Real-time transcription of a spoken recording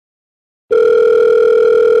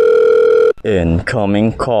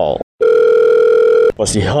Incoming call.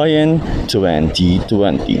 Pasihayan 2020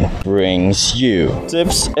 brings you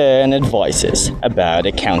tips and advices about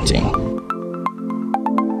accounting.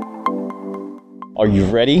 Are you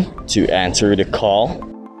ready to answer the call?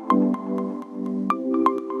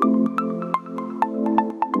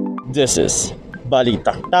 This is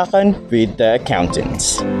Balitaktakan with the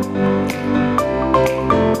Accountants.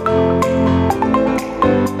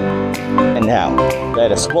 And now, let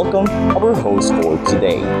us welcome our host for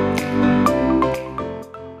today.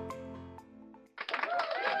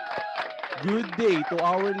 Good day to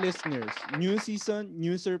our listeners. New season,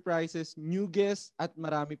 new surprises, new guests, at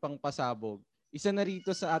marami pang pasabog. Isa na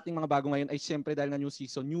rito sa ating mga bago ngayon ay siyempre dahil na new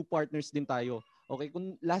season, new partners din tayo. Okay,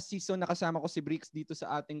 kung last season nakasama ko si Bricks dito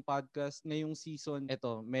sa ating podcast, ngayong season,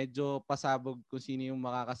 eto, medyo pasabog kung sino yung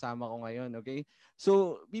makakasama ko ngayon, okay?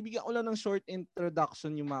 So, bibigyan ko lang ng short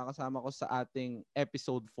introduction yung makakasama ko sa ating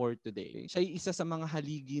episode 4 today. Siya ay isa sa mga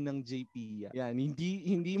haligi ng JPIA. Yan,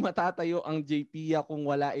 hindi matatayo ang JPIA kung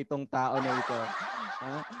wala itong tao na ito.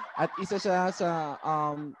 At isa siya sa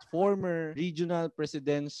former Regional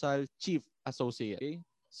Presidential Chief Associate. Okay?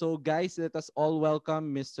 So guys, let us all welcome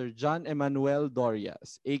Mr. John Emmanuel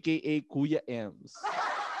Dorias, aka Kuya Ems.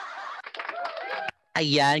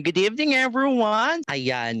 Ayan, good evening everyone.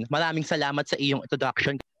 Ayan, maraming salamat sa iyong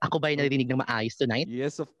introduction. Ako ba ay naririnig ng maayos tonight?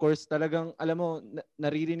 Yes, of course. Talagang, alam mo,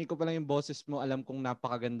 naririnig ko pa lang yung boses mo. Alam kong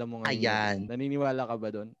napakaganda mo ngayon. Ayan. Naniniwala ka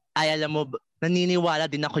ba doon? Ay, alam mo, naniniwala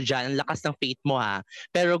din ako dyan. Ang lakas ng faith mo ha.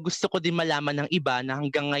 Pero gusto ko din malaman ng iba na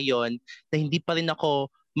hanggang ngayon na hindi pa rin ako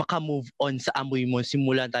maka-move on sa amoy mo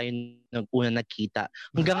simula tayo nung una nagkita.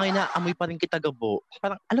 Hanggang ngayon na amoy pa rin kita, Gabo.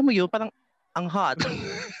 Parang, alam mo yun, parang ang hot.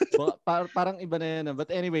 Parang iba na yan. But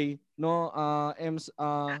anyway, no, Ems,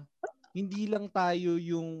 hindi lang tayo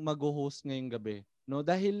yung mag-host ngayong gabi. No,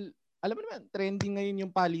 dahil alam mo naman, trending ngayon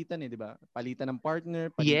yung palitan di ba? Palitan ng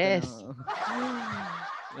partner, palitan yes.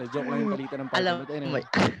 Joke lang yung palitan ng partner. Alam, anyway,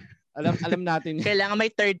 alam natin. Kailangan may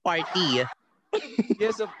third party.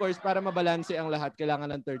 Yes, of course, para mabalanse ang lahat, kailangan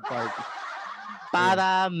ng third party.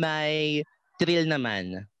 Para may thrill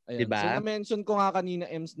naman. Ayan. Diba? So, na-mention ko nga kanina,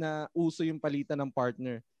 Ems, na uso yung palitan ng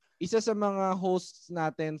partner. Isa sa mga hosts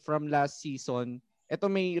natin from last season, ito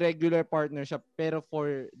may regular partnership, pero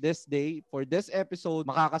for this day, for this episode,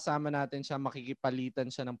 makakasama natin siya, makikipalitan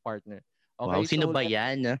siya ng partner. Okay? Wow, sino ba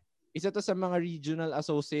yan? Isa to sa mga regional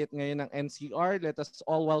associate ngayon ng NCR. Let us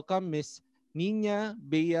all welcome Miss Nina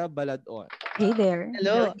Bea Baladon. Hey there.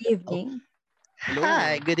 Hello. Good evening. Hello.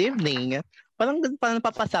 Hi, good evening. Parang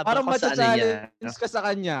papasabak parang ko sa ano niya. ka sa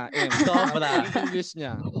kanya. Sobra. English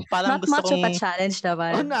niya. Parang Not gusto much kong... of a challenge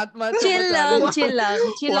naman. Oh, not much Chill lang. Chill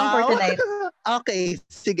lang for tonight. Okay,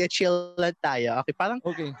 sige, chill lang tayo. Okay, parang...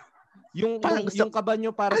 Okay. Yung kaba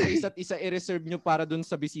nyo para sa isa't isa, i-reserve nyo para dun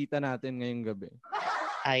sa bisita natin ngayong gabi.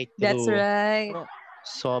 Ay, true. That's right.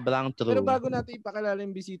 Sobrang true. Pero bago natin ipakilala yung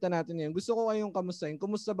bisita natin ngayon, gusto ko kayong kamustahin.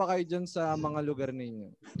 Kumusta ba kayo dyan sa mga lugar ninyo?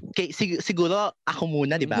 Okay, siguro ako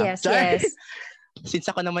muna, di ba? Yes, yes. Since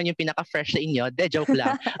ako naman yung pinaka-fresh sa inyo, joke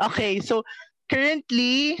lang. Okay, so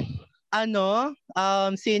currently,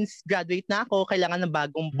 since graduate na ako, kailangan ng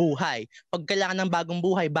bagong buhay. Pag kailangan ng bagong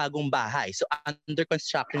buhay, bagong bahay. So under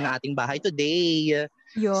construction ng ating bahay today.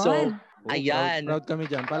 Yun. So, Oh, ayan. Proud kami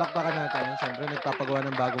dyan. Palakpakan natin. Siyempre, nagpapagawa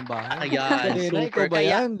ng bagong bahay. Ayan. Kadena, ikaw ba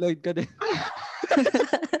yan? Lloyd Cadena.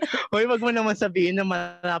 Hoy, wag mo naman sabihin na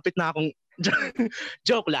malapit na akong...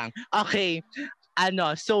 Joke lang. Okay.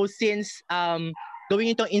 So since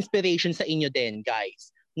gawin itong inspiration sa inyo din,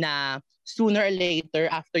 guys, na sooner or later,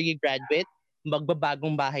 after you graduate,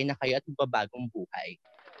 magbabagong bahay na kayo at magbabagong buhay.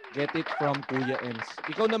 Get it from Kuya Ems.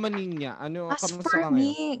 Ikaw naman, Ninya. As kamusta for ka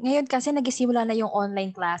me, ngayon kasi nagisimula na yung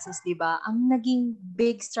online classes, di ba? Ang naging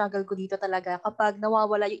big struggle ko dito talaga kapag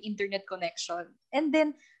nawawala yung internet connection. And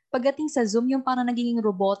then, pagdating sa Zoom, yung parang naging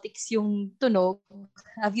robotics yung tunog.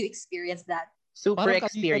 Have you experienced that? Super parang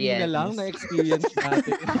experience. Parang lang na-experience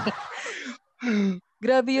natin.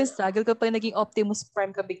 Grabe yung struggle kapag naging Optimus Prime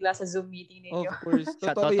ka bigla sa Zoom meeting ninyo. Of course.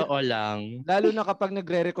 Sa totoo lang. Lalo na kapag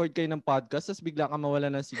nagre-record kayo ng podcast, tapos bigla ka mawala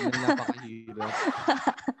ng signal, napakahirap.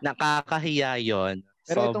 Nakakahiya yun.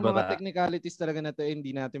 Pero itong mga technicalities talaga na to, hindi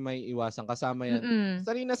natin may iwasan. Kasama yan.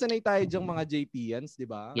 Sanay tayo dyang mga JPians, di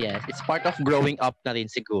ba? Yes, it's part of growing up na rin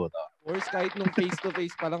siguro. Of course, kahit nung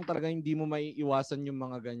face-to-face pa lang talaga hindi mo may iwasan yung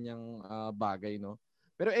mga ganyang bagay, no?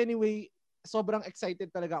 Pero anyway, sobrang excited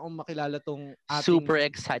talaga akong makilala tong ating super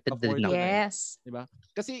excited din ako. Yes. Diba?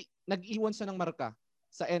 Kasi nag-iwan siya ng marka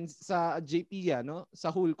sa JPIA, no? Sa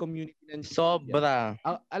whole community ng JPIA. Sobra.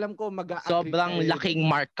 Alam ko sobrang laking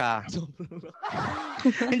marka.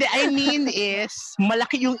 Hindi, I mean is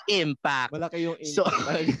malaki yung impact. Malaki yung So,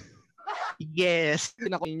 Yes.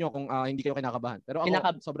 Ako ninyo kung hindi kayo kinakabahan. Pero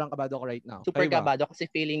ako, sobrang kabado ako right now. Super Kayo ba? kabado kasi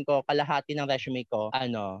feeling ko kalahati ng resume ko,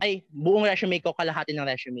 buong resume ko kalahati ng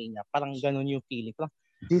resume niya. Parang ganun yung feeling. Parang,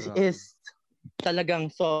 this is talagang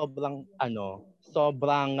sobrang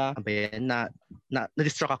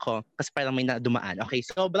na-distract ako kasi parang may nadumaan. Okay,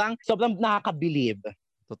 sobrang nakakabilib.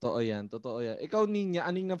 Totoo yan. Ikaw, Ninya,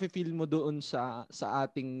 anong nafe-feel mo doon sa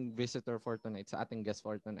ating visitor for tonight, sa ating guest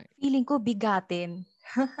for tonight? Feeling ko bigatin.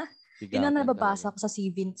 Yun ang nababasa ko sa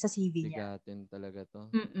CV niya. Bigatin talaga to.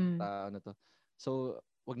 To. So,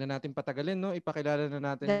 wag na natin patagalin, no? Ipakilala na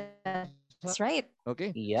natin. That's right.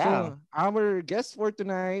 Okay. Yeah. So, our guest for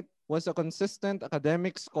tonight was a consistent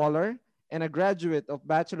academic scholar and a graduate of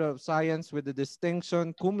Bachelor of Science with the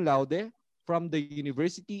distinction cum laude from the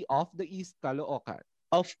University of the East, Caloocan.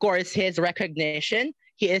 Of course, his recognition,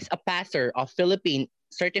 he is a passer of Philippine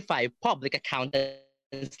Certified Public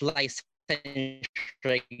Accountants Licensure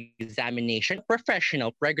Examination,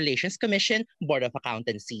 Professional Regulations Commission, Board of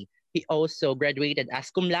Accountancy. He also graduated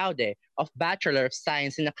as cum laude of Bachelor of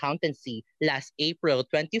Science in Accountancy last April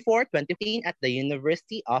 24, 2015 at the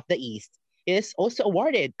University of the East. He is also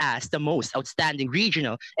awarded as the Most Outstanding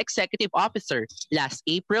Regional Executive Officer last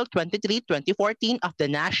April 23, 2014 of the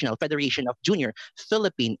National Federation of Junior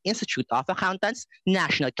Philippine Institute of Accountants,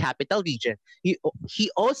 National Capital Region. He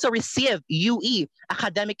also received UE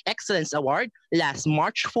Academic Excellence Award last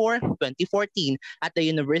March 4, 2014 at the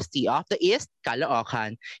University of the East,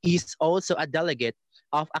 Caloocan. He is also a delegate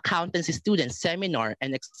of Accountancy Student Seminar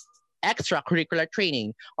and Extracurricular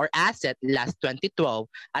Training or ASET last 2012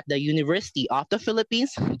 at the University of the Philippines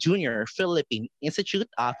Junior Philippine Institute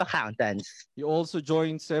of Accountants. He also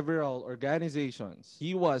joined several organizations.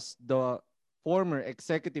 He was the former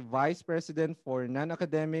Executive Vice President for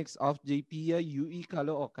Non-Academics of JPIA UE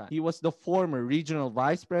Caloocan. He was the former Regional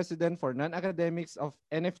Vice President for Non-Academics of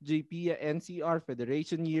NFJPIA NCR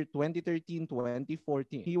Federation Year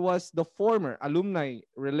 2013-2014. He was the former Alumni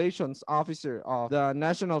Relations Officer of the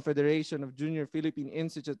National Federation of Junior Philippine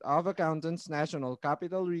Institute of Accountants National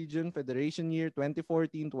Capital Region Federation Year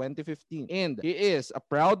 2014-2015. And he is a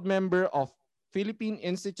proud member of Philippine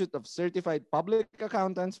Institute of Certified Public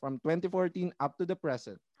Accountants from 2014 up to the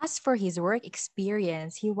present. As for his work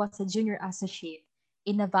experience, he was a junior associate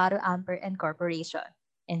in Navarro Amper and Corporation,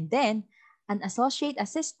 and then an associate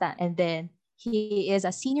assistant, and then he is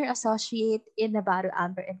a senior associate in Navarro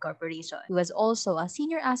Amper and Corporation. He was also a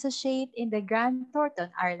senior associate in the Grant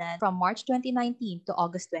Thornton, Ireland from March 2019 to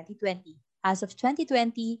August 2020. As of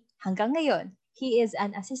 2020, hanggang ngayon, he is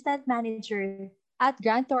an assistant manager at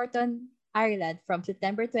Grant Thornton, Ireland from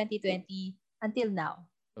September 2020 until now.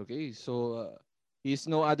 Okay, so he's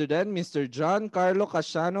no other than Mr. John Carlo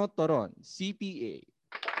Casiano Toron, CPA.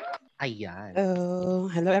 Ayan.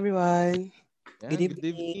 Hello everyone. Yeah, Good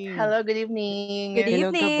evening. Hello, good evening. Good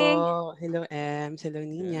Hello evening. Gabo. Hello Ems. Hello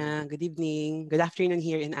Nina. Good evening. Good afternoon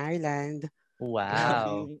here in Ireland.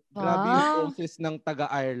 Wow. Grabe yung boses ng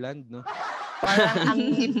taga-Ireland, no? Parang ang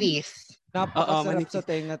nipis. Napakasarap sa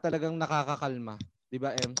tenga, talagang nakakakalma.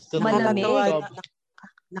 Diba, Ems? Malamig.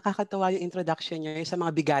 Nakakatawa yung introduction niya sa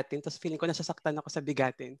mga bigatin. Tapos feeling ko nasasaktan ako sa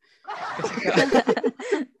bigatin.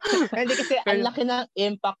 Hindi kasi ang laki ng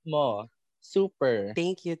impact mo. Super.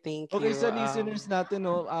 Thank you. Okay, sa listeners natin,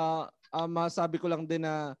 no, masabi ko lang din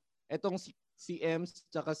na etong si Ems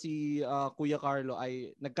tsaka si Kuya Carlo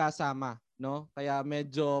ay nagkasama, no? Kaya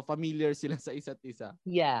medyo familiar sila sa isa't isa.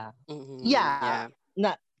 Yeah. Mm-hmm. Yeah.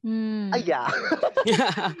 Ayan.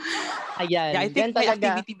 Yeah, I think my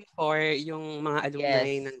activity before yung mga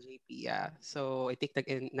alumni ng JP. So, I think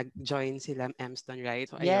nag-join sila Emston, right?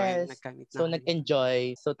 So, ayun, nagkamit na. So,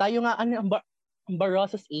 nag-enjoy. So, tayo nga,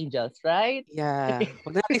 Barosas Angels, right? Yeah.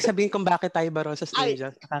 Huwag na natin sabihin kung bakit tayo Barosas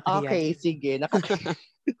Angels. Okay, sige.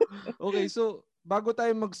 Okay, so, bago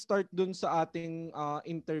tayo mag-start dun sa ating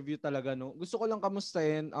interview talaga, no? Gusto ko lang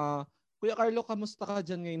kamustahin, Kuya Carlo, kamusta ka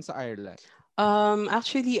dyan ngayon sa Ireland?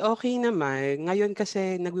 Actually, okay naman. Ngayon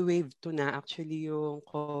kasi nagwe-wave 2 na actually yung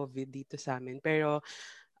COVID dito sa amin. Pero,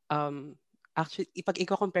 actually, pag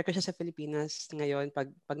i-compare ko siya sa Pilipinas ngayon,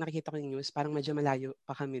 pag nakikita ko yung news, parang medyo malayo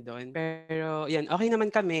pa kami doon. Pero, yan, okay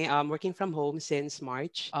naman kami. Working from home since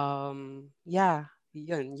March. Yeah,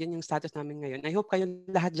 yun yung status namin ngayon. I hope kayo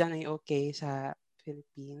lahat dyan ay okay sa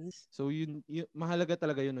Philippines. So yun mahalaga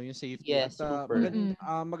talaga yun, no, yung safety. Yes, at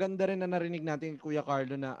maganda rin na narinig natin Kuya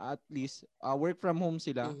Carlo na at least work from home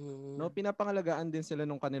sila. No, pinapangalagaan din sila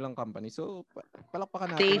nung kanilang company. So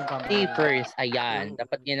palakpakan natin yung company. Safety first. Ayan.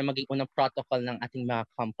 Dapat yan na maging unang protocol ng ating mga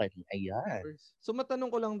company. Ayan. So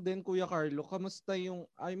matanong ko lang din Kuya Carlo, kamusta yung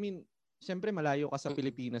Siyempre malayo ka sa Mm-mm.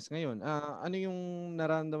 Pilipinas ngayon. Ano yung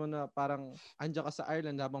nararamdaman na parang andiyan ka sa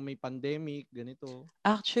Ireland habang may pandemic, ganito?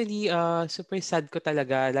 Actually, super sad ko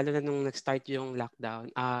talaga, lalo na nung nag-start yung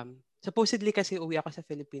lockdown. Supposedly kasi uwi ako sa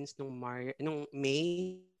Philippines nung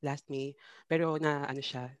last May, pero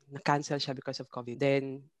na-cancel siya because of COVID.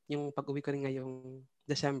 Then, yung pag-uwi ko rin ngayong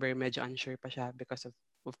December, medyo unsure pa siya because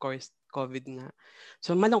of course, COVID nga.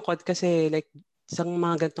 So, malungkot kasi like, sa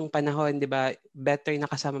mga ganitong panahon, di ba, better na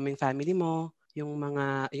kasama mo yung family mo, yung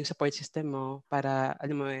support system mo, para,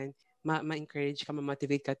 alam mo yun, ma-encourage ka,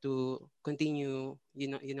 ma-motivate ka to continue,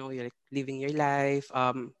 you're like living your life,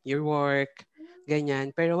 your work,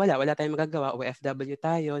 ganyan. Pero wala tayong magagawa. OFW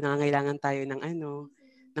tayo, nangangailangan tayo ng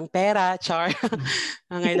pera, char.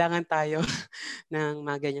 Nangangailangan tayo ng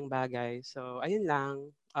mga ganyang bagay. So, ayun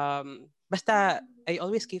lang. Basta, I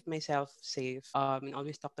always keep myself safe and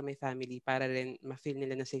always talk to my family para rin ma-feel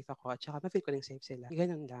nila na safe ako at saka ma-feel ko rin safe sila.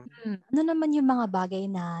 Ganun lang. Ano naman yung mga bagay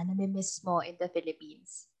na namimiss mo in the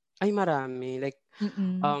Philippines? Ay, marami. Like,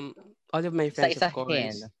 Mm-mm. all of my Sa friends, of isahin.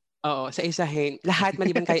 course. Oo, sa isahin. Lahat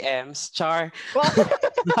maliban kay Ems. Char.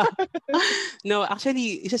 No,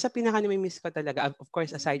 actually, isa sa pinaka-namimiss ko talaga, of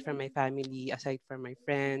course, aside from my family, aside from my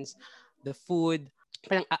friends, the food,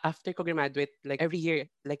 parang after ko graduate, like every year,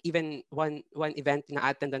 like even one event na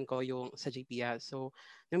attendan ko yung sa JPS. So,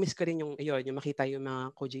 na-miss ko rin yung makita yung mga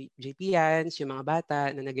JPians, yung mga bata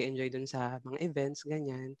na nag-enjoy dun sa mga events,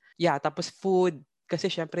 ganyan. Yeah, tapos food, kasi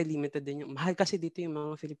syempre limited din yung, mahal kasi dito yung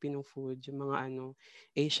mga Filipino food, yung mga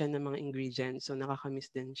Asian na mga ingredients. So, nakakamiss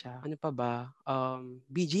din siya. Ano pa ba?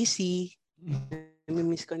 BGC,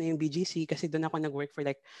 nami-miss ko na yung BGC kasi doon ako nag-work for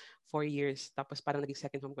like 4 years. Tapos parang naging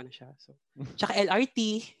second home ko na siya. So, tsaka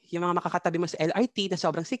LRT, yung mga makakatabi mo sa LRT na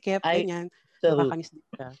sobrang sikip, Ay, ganyan. so, Nakakamiss din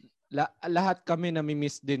siya. Lahat kami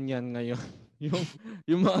nami-miss din yan ngayon.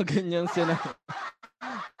 yung mga ganyang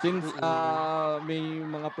since may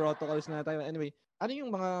mga protocols na tayo. Anyway, ano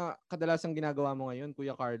yung mga kadalasang ginagawa mo ngayon,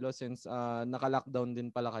 Kuya Carlos, since naka-lockdown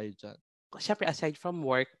din pala kayo dyan? Syempre, aside from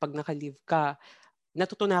work, pag naka-leave ka,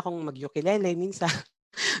 natuto na akong mag-ukulele minsan.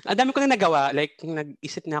 Ang dami ko na nagawa. Like,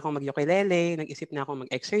 nag-isip na akong mag-ukulele, nag-isip na akong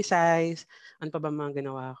mag-exercise. Ano pa ba mga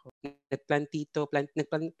ginawa ko?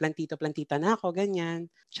 Nagplantito-plantita na ako,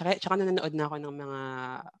 ganyan. Tsaka nanonood na ako ng mga,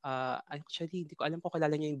 actually, hindi ko alam kung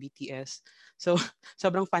kilala niyo yung BTS. So,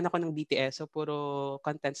 sobrang fan ako ng BTS. So, puro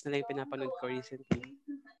contents na lang yung pinapanood ko recently.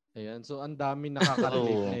 Ayan. So, ang dami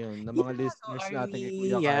nakaka-relate ngayon ng mga listeners natin kay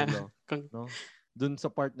Kuya Carlo. No? Dun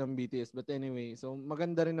sa part ng BTS. But anyway, so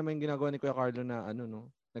maganda rin naman yung ginagawa ni Kuya Carlo na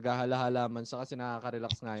naghahala-halaman siya kasi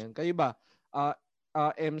nakaka-relax ngayon. Kayo ba,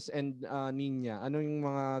 Ems and Ninya, ano yung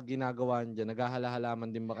mga ginagawa niyo dyan?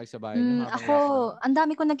 Naghahala-halaman din ba kayo sa bahay niyo habang Ako, lockdown? ang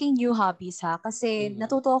dami ko naging new hobbies ha kasi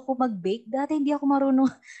natuto ako mag-bake. Dati hindi ako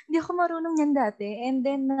marunong hindi ako marunong yan dati. And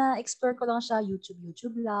then na-explore ko lang siya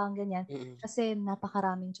YouTube lang ganyan kasi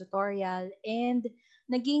napakaraming tutorial and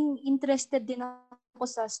naging interested din ako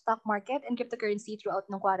sa stock market and cryptocurrency throughout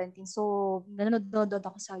ng quarantine. So, nanonood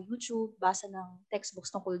ako sa YouTube, basa ng textbooks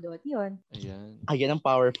tungkol doon. Yun. Ayan. ang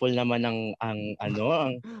powerful naman Ang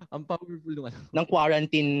powerful naman. ng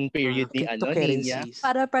quarantine period ni Ninya. Cryptocurrencies.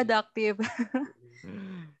 Para productive.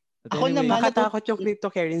 Ako Anyway, naman, Nakatakot yung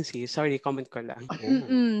cryptocurrency. Sorry, comment ko lang.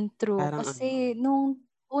 True. Parang Kasi nung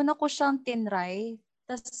una ko siyang tinry,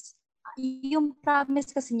 tas yung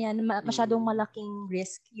promise kasi niya na masyadong malaking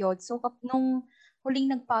risk yun. So nung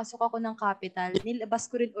huling nagpasok ako ng capital, nilabas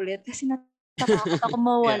ko rin ulit kasi natakot ako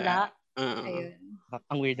mawala. Ayun.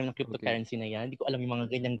 Ang weird ng cryptocurrency na yan. Hindi ko alam yung mga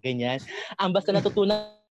ganyan-ganyan. Ang basta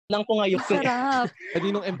natutunan ko ngayon. Sarap.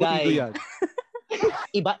 Kaninong embutido yan?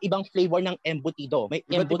 Ibang flavor ng embutido. May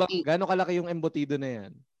embutido. Gano'ng kalaki yung embutido na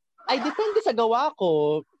yan? Ay, depende sa gawa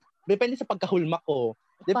ko. Depende sa pagkahulma ko.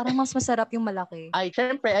 Parang mas masarap yung malaki. Ay,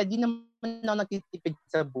 syempre, di naman ako nagtitipid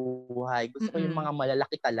sa buhay. Gusto ko yung mga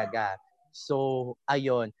malalaki talaga. So,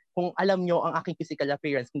 ayun. Kung alam nyo ang aking physical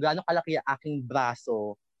appearance, kung gaano kalaki ang aking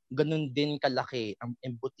braso, ganun din kalaki ang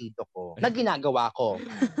embutido ko na ginagawa ko.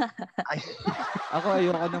 Ako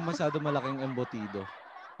ayoko ng masyado malaking embutido.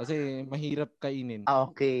 Kasi mahirap kainin.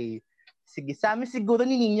 Okay. Sige, sa amin siguro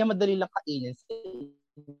ni Ninya madali lang kainin.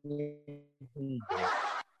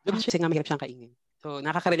 Kasi nga mahirap siyang kainin. So,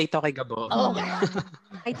 nakaka-relate ako kay Gabo.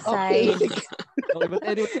 Right side. Okay, but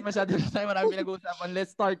anyway, masyado na tayo marami pinag-uusapan.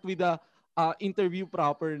 Let's start with the interview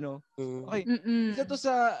proper, no? Okay. Isa to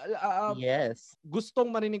sa yes.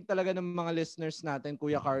 Gustong marinig talaga ng mga listeners natin,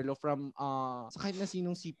 Kuya Carlo, from sa kahit na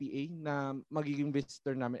sinong CPA na magiging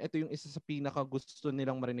visitor namin. Ito yung isa sa pinaka gusto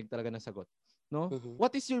nilang marinig talaga na sagot. No?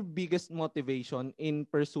 What is your biggest motivation in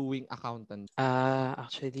pursuing accountant?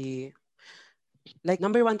 Actually, Like,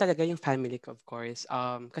 number one talaga yung family ko, of course.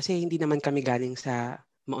 Kasi hindi naman kami galing sa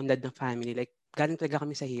maunlad na family. Like, galing talaga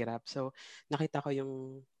kami sa hirap. So, nakita ko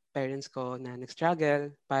yung parents ko na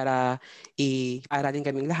nag-struggle para i-aralin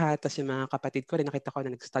kaming lahat. Tapos yung mga kapatid ko rin, nakita ko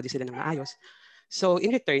na nag-study sila ng maayos. So,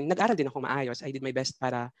 in return, nag-aral din ako maayos. I did my best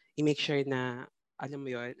para i-make sure na, alam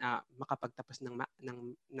mo yun, makapagtapos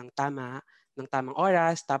ng tamang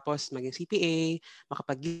oras, tapos maging CPA,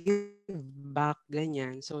 makapag-give back,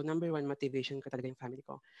 ganyan. So, number one motivation ko talaga yung family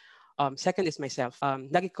ko. Second is myself.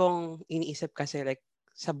 Lagi kong iniisip kasi like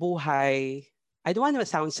sa buhay, I don't want to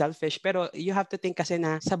sound selfish, pero you have to think kasi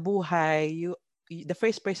na sa buhay, the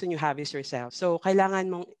first person you have is yourself. So, kailangan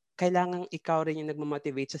ikaw rin yung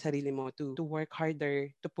nagmo-motivate sa sarili mo to work harder,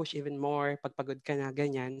 to push even more, pagpagod ka na,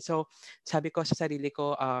 ganyan. So, sabi ko sa sarili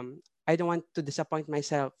ko, I don't want to disappoint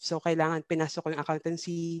myself. So, kailangan pinasok ko yung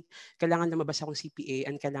accountancy, kailangan lumabas akong CPA,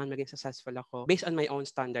 and kailangan maging successful ako based on my own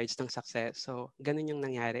standards ng success. So, ganun yung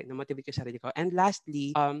nangyari. Na-motivate ko yung sarili ko. And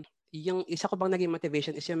lastly, yung isa ko bang naging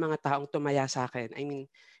motivation is yung mga taong tumaya sa akin. I mean,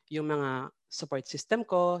 yung mga support system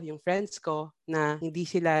ko, yung friends ko na hindi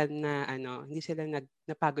sila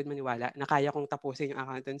napagod maniwala na kaya kong tapusin yung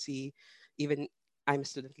accountancy even I'm a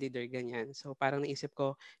student leader, ganyan. So parang naisip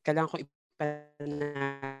ko, kailangan ko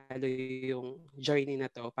ipanalo yung journey na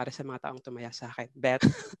to para sa mga taong tumaya sa akin. Beth?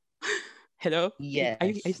 Hello? Yes. Are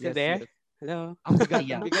you still Yes, there? yes. Hello? Ang bigat,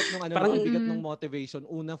 Yeah. ang bigat ng ano, Parang- ang bigat ng motivation.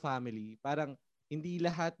 Una, family. Parang hindi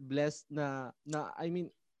lahat blessed na I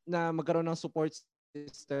mean, na magkaroon ng support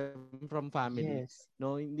system from family. Yes.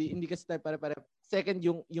 No, hindi kasi tayo pare-pare. Second,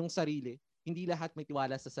 yung sarili. Hindi lahat may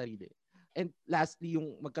tiwala sa sarili. And lastly,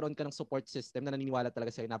 yung magkaroon ka ng support system na naniniwala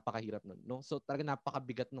talaga sa'yo, napakahirap nun, no? So talaga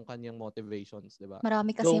napakabigat ng kanyang motivations, di ba?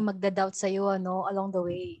 Marami kasi So, magda-doubt sa'yo, along the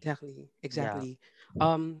way. Exactly.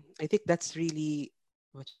 I think that's really,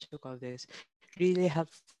 what you call this, really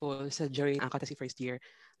helpful sa journey ng accountancy first year.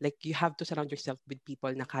 Like, you have to surround yourself with people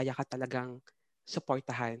na kaya ka talagang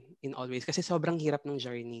supportahan in all ways. Kasi sobrang hirap ng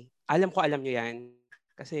journey. Alam nyo yan.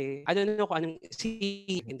 Kasi, I don't know kung anong,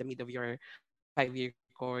 see in the middle of your 5-year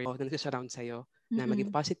course, na nagsasurround sa'yo, na maging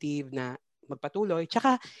positive, na magpatuloy.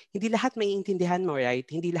 Tsaka, hindi lahat maiintindihan mo, right?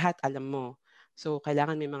 Hindi lahat alam mo. So,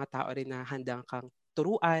 kailangan may mga tao rin na handang kang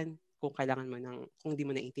turuan kung kailangan mo kung hindi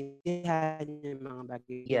mo naiintindihan yung mga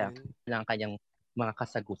bagay Yeah. yan. Lang kanyang mga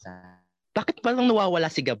kasagutan. Bakit parang nawawala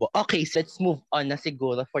si Gabo? Okay, so let's move on na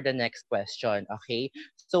siguro for the next question. Okay?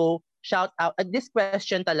 So, shout out. At this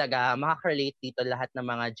question talaga, makaka-relate dito lahat ng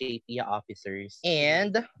mga JPA officers.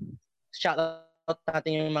 And, shout out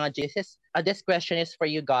natin yung mga JSS. This question is for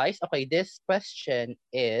you guys. Okay, this question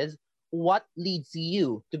is, what leads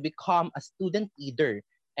you to become a student leader?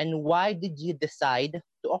 And why did you decide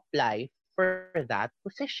to apply for that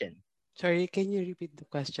position? Sorry, can you repeat the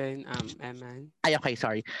question, Eman? Ay, okay,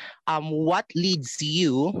 sorry. What leads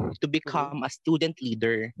you to become a student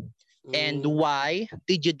leader? And why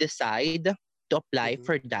did you decide to apply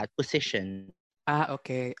for that position?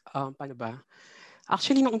 Okay. Paano ba?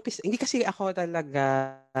 Actually, nung umpisa, hindi kasi ako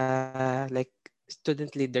talaga like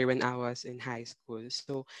student leader when I was in high school.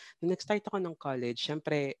 So, nung nag-start ako ng college,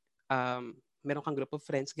 syempre, meron kang group of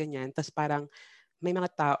friends, ganyan. Tapos parang may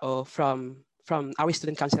mga tao from our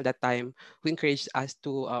student council that time who encouraged us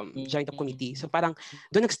to join the committee. So parang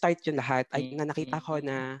doon nag-start yung lahat.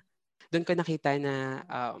 Doon ko nakita na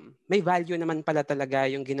may value naman pala talaga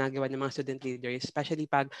yung ginagawa ng mga student leaders, especially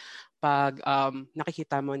pag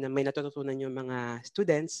nakikita mo na may natututunan yung mga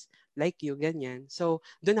students like you, ganyan. So,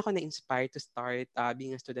 doon ako na-inspire to start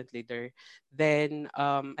being a student leader. Then,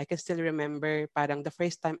 I can still remember parang the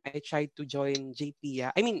first time I tried to join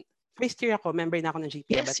JPIA. I mean, first year ako, member na ako ng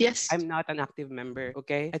JPIA, but I'm not an active member,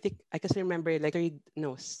 okay? I think I can still remember like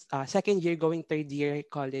second year going third year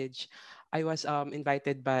college, I was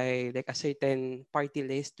invited by like a certain party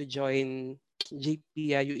list to join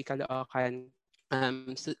JPIA UE Caloocan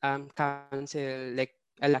council like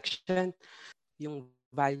election. Yung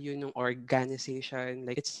value ng organization,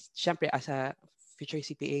 like it's syempre as a future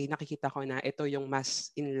CPA, nakikita ko na ito yung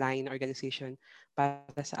mas inline organization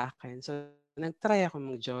para sa akin. So, nag-try ako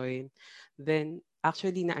mag-join. Then,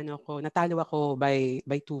 actually, natalo ako by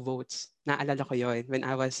 2 votes. Naalala ko yon when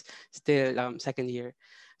I was still second year.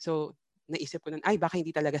 So, naisip ko nun, ay, baka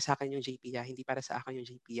hindi talaga sa akin yung JPIA, hindi para sa akin yung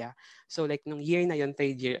JPIA. So, like, nung year na yon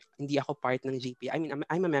third year, hindi ako part ng JPIA. I mean,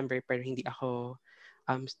 I'm a member, pero hindi ako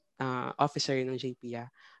officer ng JPIA.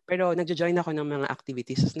 Pero nagjo-join ako ng mga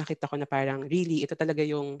activities. Tapos nakita ko na parang really ito talaga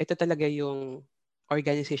yung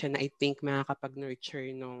organization na I think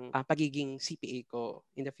makakapag-nurture ng pagiging CPA ko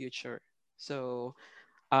in the future. So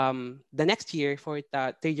the next year,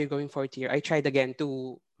 third year going fourth year, I tried again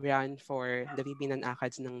to run for the VP ng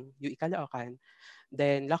ACADS ng UE Caloocan.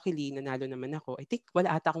 Then, luckily, nanalo naman ako. I think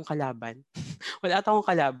wala ata akong kalaban. Wala ata akong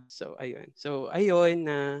kalaban. So, ayun.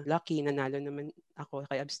 Na lucky, nanalo naman ako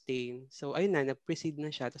kay Abstain. So, ayun na, nag-proceed na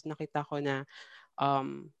siya. Tapos nakita ko na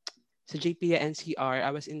um, sa JPA NCR,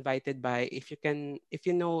 I was invited by, if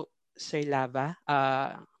you know Sir Lava,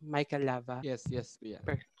 Michael Lava. Yes, kuya.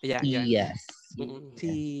 Yeah, yan. Yes.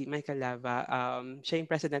 Si Michael Lava, siya yung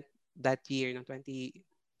president that year, ng 2012,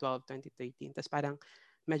 2013. Tapos parang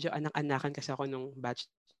medyo anak-anakan kasi ako nung batch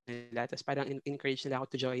nila. Tapos parang encourage nila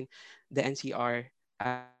ako to join the NCR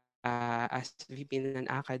as VP ng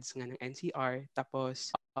ACADS nga ng NCR.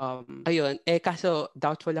 Tapos, ayun, kaso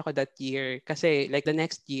doubtful ako that year. Kasi like the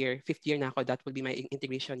next year, 5th year na ako, that will be my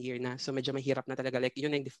integration year na. So medyo mahirap na talaga. Like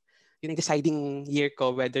yun yung deciding year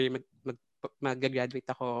ko whether mag-graduate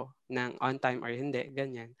ako ng on time or hindi,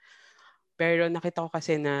 ganyan. Pero nakita ko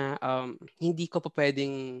kasi na hindi ko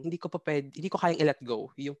kayang i-let go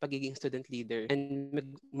yung pagiging student leader and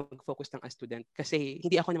mag-focus lang as student kasi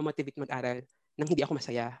hindi ako na-motivate mag-aral nang hindi ako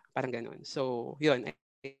masaya, parang ganun. So, yun,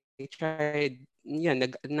 I tried, yun,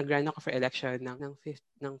 nag-run ako for election ng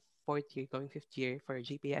 4th year, going 5th year for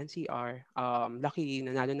GPA NCR. Luckily,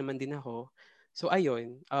 nanalo naman din ako. So,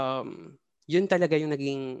 ayun, yun talaga yung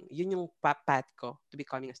path ko to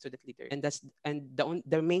becoming a student leader. And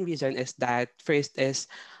the main reason is that first is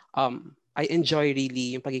I enjoy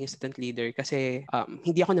really yung pagiging student leader kasi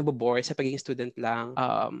hindi ako nabobore sa pagiging student lang.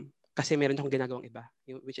 Kasi meron akong ginagawang iba,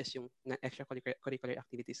 which is yung extracurricular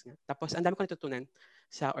activities nga. Tapos, ang dami ko natutunan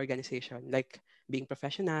sa organization, like being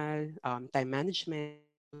professional, time management,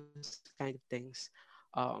 kind of things.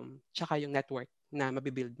 Tsaka yung network na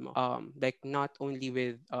mabibuild mo. Like not only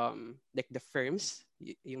with like the firms,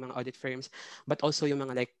 yung mga audit firms, but also yung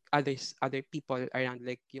mga like other people around,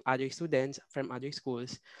 like yung other students from other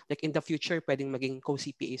schools. Like in the future, pwedeng maging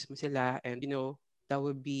co-CPAs mo sila, and that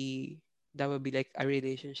would be like a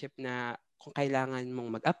relationship na kung kailangan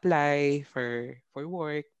mong mag-apply for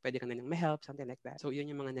work, pwede ka na lang may help, something like that. So, yun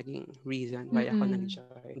yung mga naging reason why ako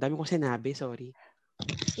nag-join. Dami kong sinabi, sorry.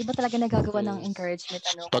 Iba talaga nagagawa ng encouragement,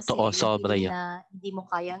 Totoo, kasi sobra yung yan. na hindi mo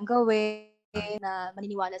kayang gawin, na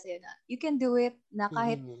maniniwala sa'yo na you can do it, na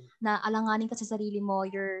kahit na alanganin ka sa sarili mo,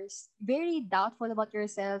 you're very doubtful about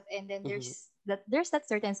yourself, and then there's that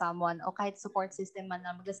certain someone o kahit support system man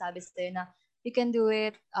na magsasabi sa'yo na you can do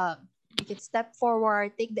it, you can step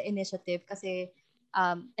forward, take the initiative kasi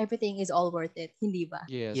everything is all worth it, hindi ba?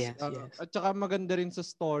 Yes. At saka maganda rin sa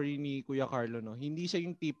story ni Kuya Carlo, no? Hindi siya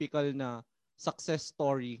yung typical na success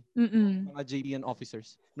story ng mga JPN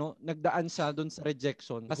officers, no? Nagdaan siya doon sa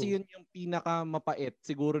rejection kasi yun yung pinaka mapait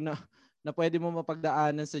siguro na pwede mo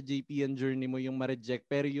mapagdaanan sa JPN journey mo, yung ma-reject,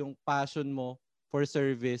 pero yung passion mo for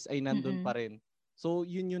service ay nandun pa rin. So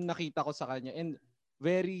yun yung nakita ko sa kanya, and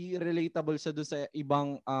very relatable siya doon sa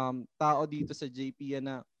ibang tao dito sa JPN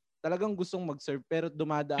na talagang gustong mag-serve pero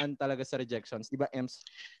dumadaan talaga sa rejections. Di ba, Ems?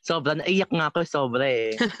 Sobra. Naiyak nga ako, sobra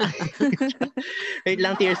eh. Wait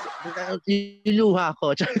lang, tears. Luluha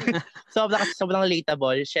ko. Sobrang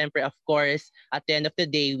relatable. Siyempre, of course, at the end of the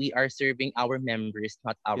day, we are serving our members,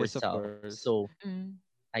 not ourselves. So,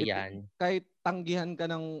 ayan. Kahit tanggihan ka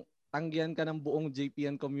ng buong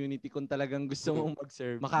JPN community, kung talagang gusto mong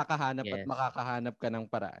mag-serve, makakahanap at makakahanap ka ng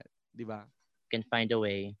paraan. Di ba? Can find a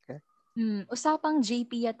way. Okay. Usapang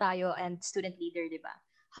JPA tayo and student leader, di ba?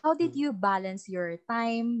 How did you balance your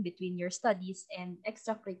time between your studies and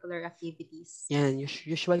extracurricular activities? Yan,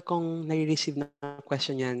 usual kong nare-receive na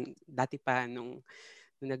question yan dati pa nung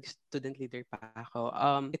nag-student leader pa ako.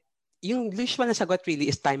 Yung usual na sagot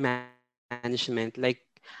really is time management. Like,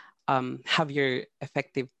 have your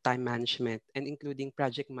effective time management and including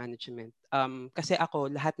project management. Kasi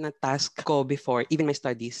ako, lahat ng task ko before, even my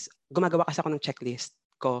studies, gumagawa kasi ako ng checklist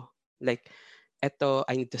ko. Like, eto,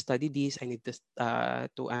 I need to study this, I need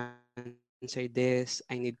to answer this,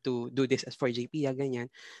 I need to do this as for JPA, ganyan.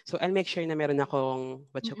 So, I'll make sure na meron akong,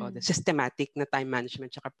 systematic na time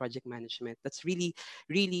management tsaka project management. That's really,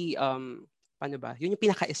 really, paano ba? Yun yung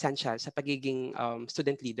pinaka-essential sa pagiging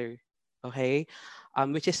student leader. Okay?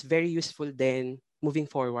 Which is very useful then moving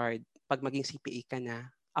forward pag maging CPA ka na.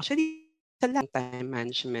 Actually, sa lang time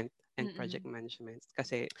management and project management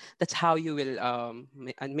kasi that's how you will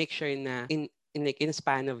make sure na in a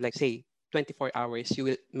span of like say 24 hours you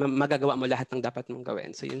will magagawa mo lahat ng dapat mong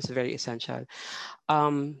gawin. So yun is very essential.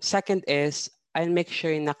 Second is I'll make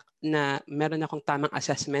sure na meron akong tamang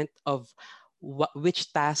assessment of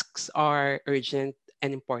which tasks are urgent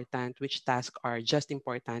and important, which tasks are just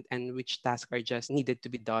important, and which tasks are just needed to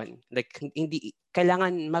be done. Like, hindi,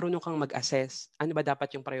 kailangan marunong kang mag-assess ano ba dapat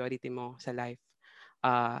yung priority mo sa life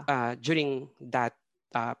during that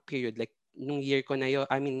period, like nung year ko na yun,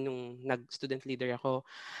 I mean, nung nag-student leader ako,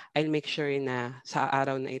 I'll make sure na sa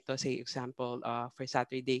araw na ito, say example, for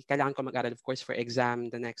Saturday, kailangan ko mag-aral of course for exam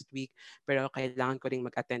the next week, pero kailangan ko ring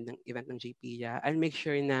mag-attend ng event ng JPIA. I'll make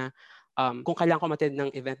sure na kung kailangan ko mag-attend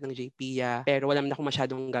ng event ng JPIA, pero wala naman ako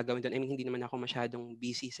masyadong gagawin doon, I mean, hindi naman ako masyadong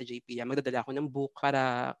busy sa JPIA, magdadala ako ng book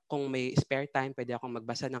para kung may spare time, pwede akong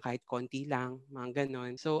magbasa ng kahit konti lang, mga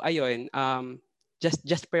ganon. So, ayun,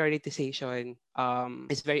 just prioritization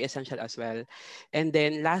is very essential as well. And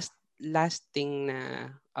then last thing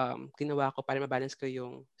na ginawa ko para mabalance ko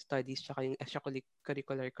yung studies tsaka yung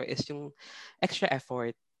extracurricular ko is yung extra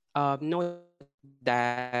effort. Know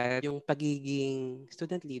that yung pagiging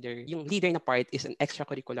student leader, yung leader na part is an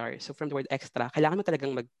extracurricular. So from the word extra, kailangan mo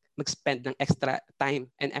talagang mag-spend ng extra time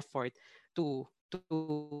and effort to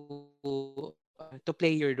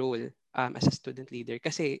play your role as a student leader.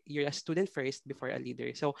 Kasi you're a student first before a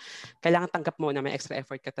leader. So, kailangan tanggap mo na may extra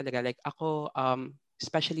effort ka talaga. Like ako,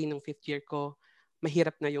 especially nung 5th year ko,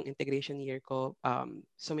 mahirap na yung integration year ko.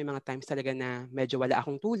 So, may mga times talaga na medyo wala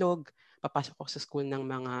akong tulog. Papasok ako sa school ng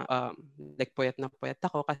mga, like puyat na puyat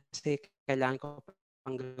ako kasi kailangan ko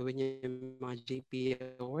pang gawin yung mga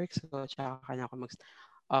JPA works ko. Tsaka kailangan ko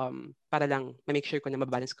para lang ma-make sure ko na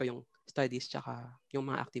mabalance ko yung studies tsaka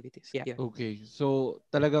yung mga activities. Yeah. Okay. So,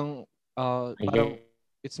 talagang parang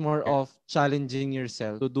it's more of challenging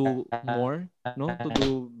yourself to do more, no? To do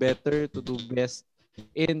better, to do best.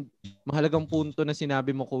 And mahalagang punto na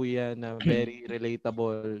sinabi mo, Kuya, na very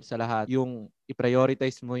relatable sa lahat, yung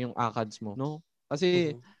i-prioritize mo yung ACADS mo, no?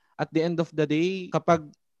 Kasi at the end of the day, kapag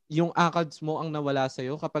yung ACADS mo ang nawala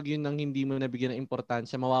sa'yo, kapag yun ang hindi mo nabigyan ng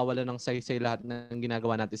importansya, mawawala ng saysay lahat ng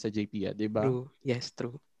ginagawa natin sa JPIA, di ba? True. Yes,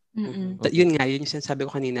 true. Okay. Yun nga, yun yung sinasabi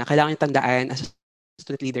ko kanina. Kailangan yung tandaan as a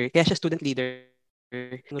student leader. Kaya siya student leader,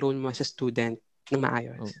 yung role mo as a student ng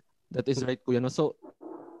maayos. Oh, that is right, Kuya. No? So,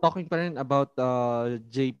 talking pa rin about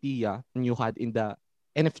JPIA you had in the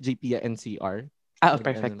NFJPIA NCR.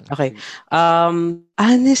 Perfect. Okay.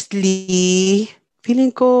 Honestly,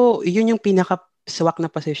 feeling ko yun yung pinaka-swak na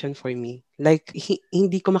position for me. Like,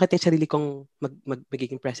 hindi ko makita yung sarili kong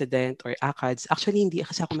magiging president or ACADS. Actually, hindi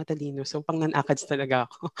kasi ako matalino. So, pang non-ACADS talaga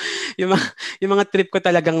ako. yung mga trip ko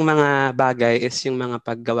talagang mga bagay is yung mga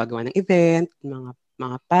paggawa-gawa ng event,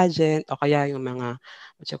 mga pageant, o kaya yung mga,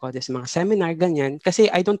 mga seminar, ganyan. Kasi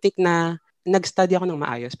I don't think na nag-study ako ng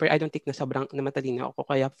maayos, pero I don't think na sobrang na matalino ako.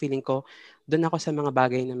 Kaya feeling ko, doon ako sa mga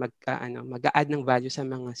bagay na mag-a-add ng value sa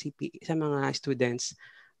mga sa mga students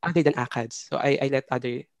other than ACADS. So I let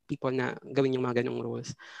other people na gawin yung mga ganong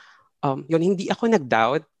roles. Yun, hindi ako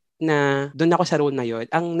nag-doubt na doon ako sa role na yun.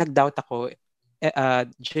 Ang nag-doubt ako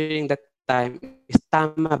during that time is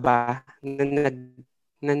tama ba na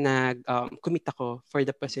nag-commit ako for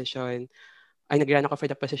the position, ay nag-run ako for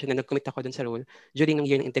the position na nag-commit ako dun sa role during ng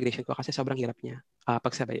year ng integration ko kasi sobrang hirap niya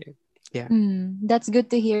pagsabayin. Yeah. That's good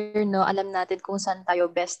to hear, no? Alam natin kung saan tayo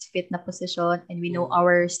best fit na position and we know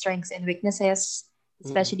our strengths and weaknesses,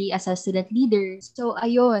 especially as a student leader. So,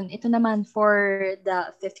 ayun, ito naman for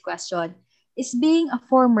the 5th question. Is being a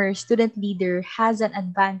former student leader has an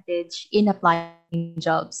advantage in applying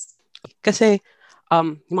jobs? Kasi,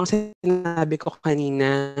 yung mga sinabi ko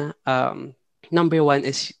kanina, number 1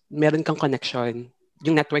 is meron kang connection,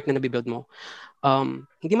 yung network na nabibuild mo.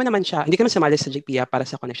 Hindi ka naman sumali sa JPIA para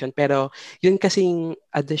sa connection, pero yun kasing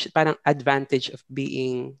parang advantage of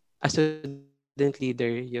being a student leader.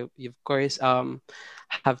 You of course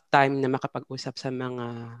have time na makapag-usap sa mga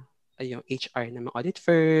yung HR ng mga audit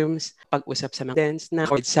firms, pag-usap sa mga students na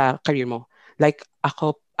or sa career mo. Like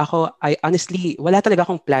ako, I honestly, wala talaga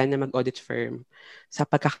akong plan na mag-audit firm sa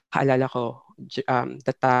pagkakaalala ko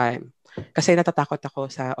that time. Kasi natatakot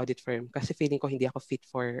ako sa audit firm kasi feeling ko hindi ako fit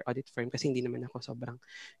for audit firm kasi hindi naman ako sobrang,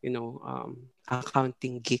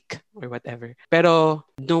 accounting geek or whatever. Pero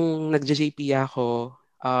nung nag-JP ako,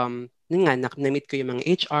 na-meet ko yung mga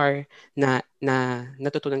HR na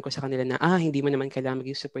natutunan ko sa kanila na hindi mo naman kailangan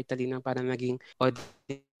maging super talino para maging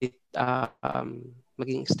audit,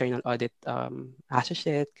 maging external audit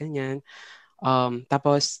associate, ganyan.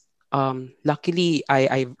 Tapos, luckily,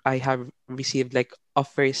 I have received like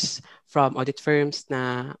offers from audit firms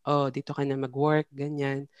na, dito ka na mag-work,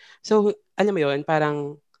 ganyan. So, alam mo yun,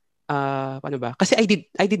 parang, paano ba? Kasi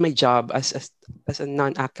I did my job as a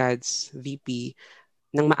non-ACADS VP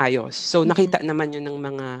ng maayos. So, nakita naman yun ng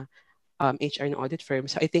mga HR ng audit firm.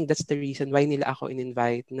 So, I think that's the reason why nila ako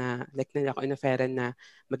in-invite na, like, nila ako in-offeran na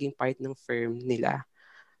maging part ng firm nila.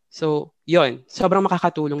 So, yun. Sobrang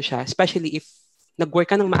makakatulong siya, especially if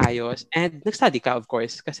nag-work ka ng maayos and nag-study ka, of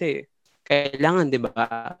course. Kasi, kailangan, di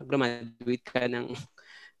ba, graduate ka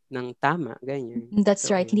ng tama, ganyan.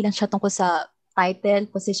 That's right. Hindi lang siya tungkol sa title,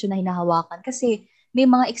 position na hinahawakan. Kasi may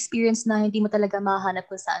mga experience na hindi mo talaga mahanap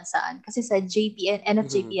kung saan-saan. Kasi sa JP,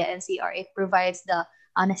 NFJP, NCR, it provides the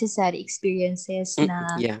necessary experiences na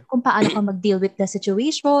Yeah. kung paano ka mag-deal with the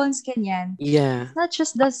situations, ganyan. Yeah. It's not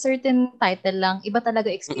just the certain title lang, iba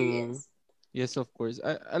talaga experience. Yes, of course.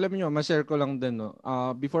 Alam niyo, ma-share ko lang din, no.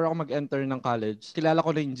 Before ako mag-enter ng college, kilala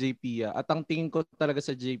ko na yung JPIA. At ang tingin ko talaga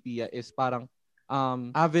sa JPIA is parang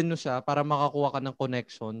avenue siya para makakuha ka ng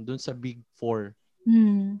connection dun sa Big Four.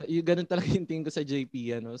 Yung ganun talaga yung tingin ko sa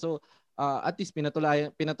JPIA, no. So, at least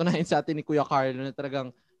pinatunayan sa atin ni Kuya Carlo na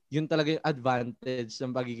talagang yun talaga yung advantage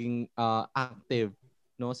ng pagiging active,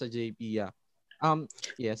 no, sa JPIA.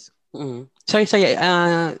 Yes. Sorry.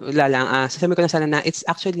 Wala lang. Sasabihin ko na sana na it's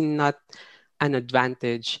actually not an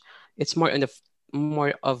advantage. It's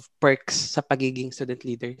more of perks sa pagiging student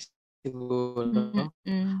leader siguro.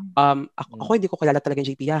 Ako hindi ko kilala talaga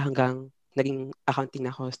yung JPIA hanggang naging accounting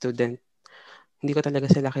na ako student. Hindi ko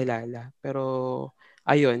talaga sila kilala. Pero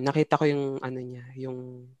ayun, nakita ko yung niya,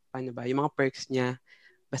 yung yung mga perks niya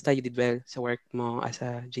basta you did well sa work mo as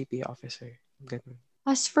a JPA officer. Ganun.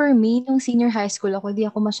 As for me, nung senior high school ako, hindi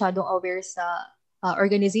ako masyadong aware sa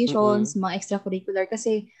organizations, mga extracurricular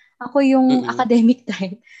kasi ako yung academic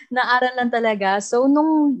type. Naaral lang talaga. So,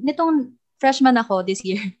 nitong freshman ako this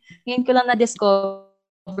year, ngayon ko lang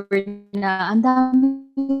na-discover na ang dami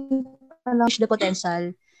pala the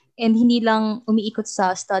potential and hindi lang umiikot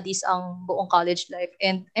sa studies ang buong college life.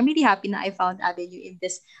 And I'm really happy na I found avenue in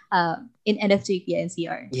this, in NFJP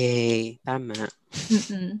NCR. Yay! Tama.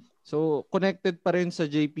 So, connected pa rin sa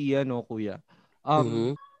JPIA, no, Kuya?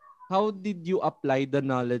 How did you apply the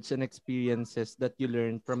knowledge and experiences that you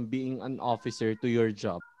learned from being an officer to your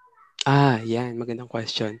job? Yan. Magandang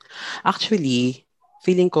question. Actually,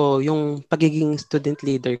 feeling ko yung pagiging student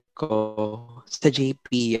leader ko sa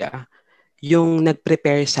JPIA, yung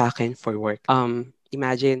nag-prepare sa akin for work.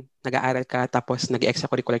 Imagine, nag-aaral ka tapos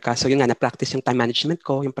nag-extracurricular ka. So yun nga, na-practice yung time management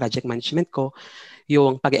ko, yung project management ko,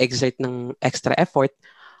 yung pag-exert ng extra effort.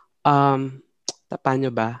 Paano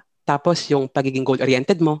ba? Tapos yung pagiging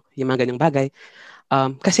goal-oriented mo, yung mga ganyung bagay.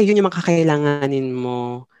 Kasi yun yung makakailanganin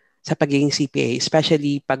mo sa pagiging CPA,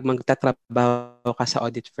 especially pag magtatrabaho ka sa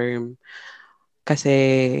audit firm. Kasi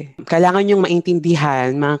kailangan yung maintindihan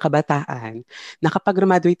mga kabataan na kapag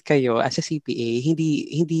graduate kayo as a CPA, hindi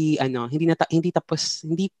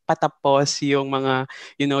patapos yung mga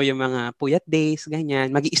yung mga puyat days, ganyan.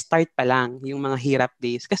 Magi-start pa lang yung mga hirap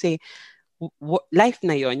days kasi life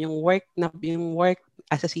na yon, yung work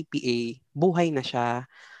as a CPA, buhay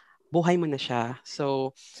mo na siya.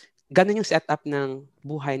 So ganun yung setup ng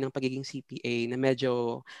buhay ng pagiging CPA na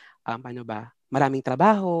medyo maraming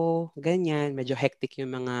trabaho, ganyan, medyo hectic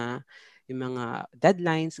yung mga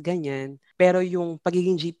deadlines, ganyan. Pero yung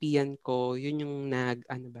pagiging GPan ko, yun yung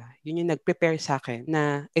nag-prepare sa akin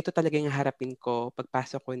na ito talaga yung harapin ko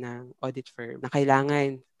pagpasok ko ng audit firm na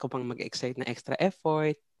kailangan ko pang mag-exert ng extra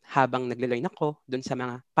effort habang nagle-learn ako dun sa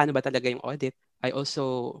mga paano ba talaga yung audit. I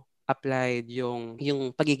also applied yung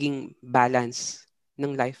pagiging balance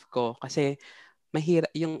ng life ko kasi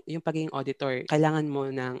mahirap yung pagiging auditor, kailangan mo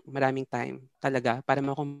ng maraming time talaga para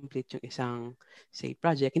ma-complete yung isang say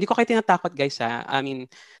project. Hindi ko kayo tinatakot guys I mean,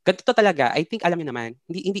 ganito talaga. I think alam niyo naman,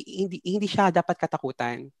 hindi siya dapat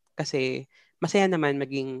katakutan kasi masaya naman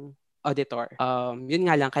maging auditor.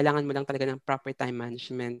 Yun nga lang, kailangan mo lang talaga ng proper time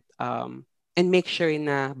management. And make sure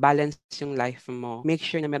na balance yung life mo. Make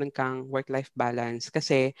sure na meron kang work-life balance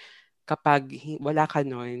kasi kapag wala ka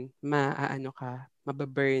nun,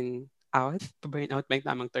 mababurn out ba yung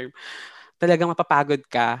tamang term? Talagang mapapagod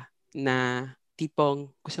ka na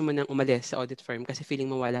tipong gusto mo nang umalis sa audit firm kasi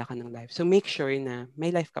feeling mo wala ka ng life. So make sure na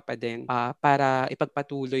may life ka pa din para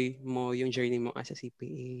ipagpatuloy mo yung journey mo as a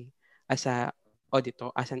CPA, as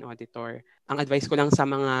an auditor. Ang advice ko lang sa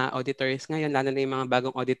mga auditors ngayon, lalo na yung mga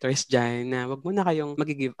bagong auditors dyan, na wag mo na kayong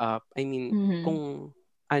mag-give up. I mean, kung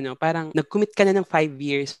parang nag-commit ka na ng 5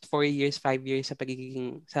 years, 4 years, 5 years sa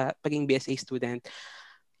pagiging BSA student,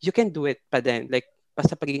 you can do it pa din. Like,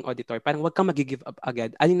 basta pagiging auditor, parang wag kang mag-give up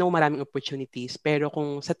agad. I know maraming opportunities, pero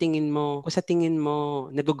kung sa tingin mo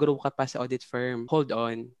nag-grow ka pa sa audit firm, hold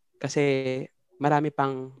on. Kasi marami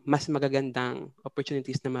pang mas magagandang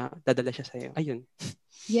opportunities na madadala siya sa'yo. Ayun.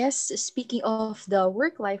 Yes, speaking of the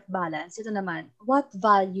work-life balance, ito naman, what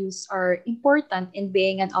values are important in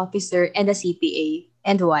being an officer and a CPA,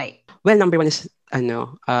 and why? Well, number one is,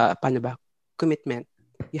 commitment.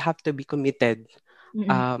 You have to be committed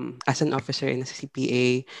as an officer in a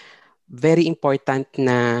CPA. Very important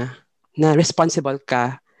na responsible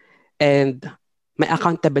ka and may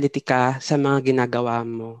accountability ka sa mga ginagawa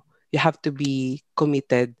mo. You have to be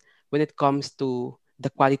committed when it comes to the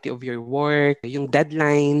quality of your work, yung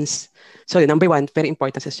deadlines. So, number one, very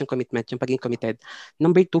important is yung commitment, yung pagiging committed.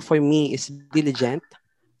 Number two for me is diligent.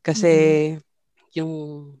 Kasi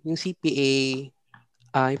yung CPA,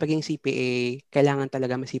 yung pagiging CPA, kailangan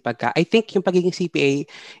talaga masipag ka. I think yung pagiging CPA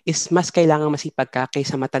is mas kailangan masipag ka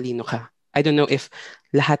kaysa matalino ka. I don't know if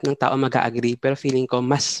lahat ng tao mag-agree, pero feeling ko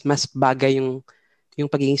mas bagay yung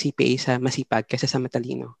pagiging CPA sa masipag kaysa sa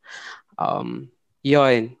matalino.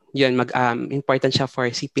 Yun important siya for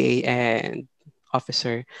CPA and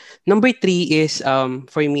officer. Number three is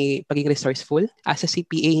for me pagiging resourceful. As a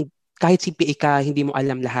CPA, kahit CPA ka, hindi mo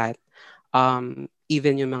alam lahat.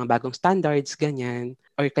 Even yung mga bagong standards, ganyan,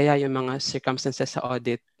 or kaya yung mga circumstances sa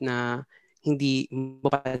audit na hindi mo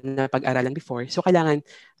pa napag-aralan before. So, kailangan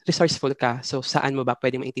resourceful ka. So, saan mo ba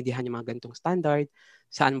pwedeng maintindihan yung mga gantong standard?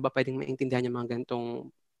 Saan mo ba pwedeng maintindihan yung mga gantong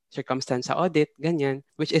circumstance sa audit, ganyan,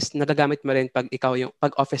 which is nagagamit mo rin pag ikaw yung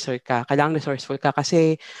pag-officer ka. Kailangan resourceful ka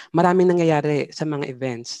kasi maraming nangyayari sa mga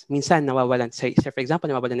events. Minsan, nawawalan, say for example,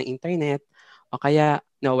 nawawalan ng internet, o kaya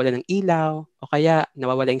nawawala ng ilaw, o kaya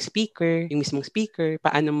nawawala yung speaker, yung mismong speaker,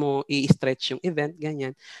 paano mo i-stretch yung event,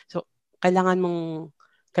 ganyan. So, kailangan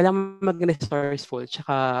maging resourceful,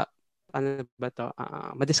 tsaka, ano ba to,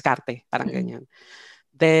 madiskarte, parang ganyan.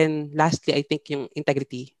 Then, lastly, I think yung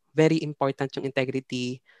integrity. Very important yung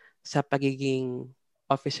integrity sa pagiging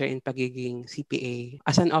officer and pagiging CPA.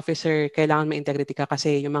 As an officer, kailangan may integrity ka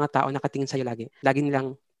kasi yung mga tao nakatingin sa'yo lagi. Lagi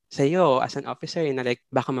nilang sa'yo as an officer na like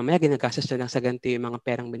baka mamaya ginagastos na lang sa ganito yung mga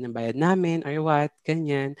perang binabayad namin or what,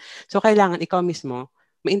 ganyan. So, kailangan ikaw mismo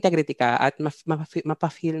may integrity ka at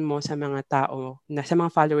mapa-feel mo sa mga tao, na sa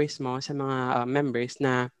mga followers mo, sa mga members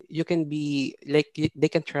na you can be, like,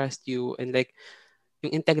 they can trust you and like,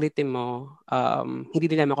 yung integrity mo, hindi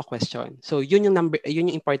nila maka-question. So, yun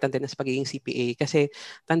yung important din sa pagiging CPA kasi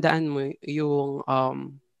tandaan mo yung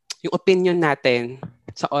opinion natin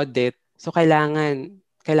sa audit. So, kailangan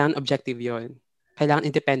objective yon, kailangan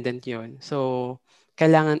independent yon. So,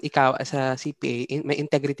 kailangan ikaw as a CPA, may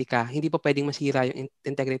integrity ka. Hindi po pwedeng masira yung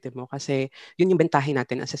integrity mo kasi yun yung bentahin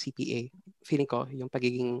natin as a CPA. Feeling ko, yung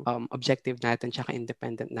pagiging objective natin tsaka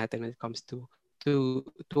independent natin when it comes to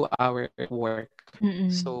our work.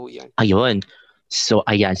 So, yan. Ayun. So,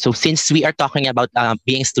 ayan. So, since we are talking about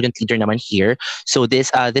being a student leader naman here, so this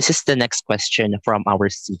is the next question from our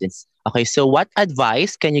students. Okay, so what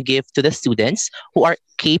advice can you give to the students who are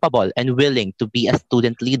capable and willing to be a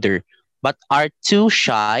student leader but are too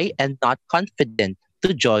shy and not confident to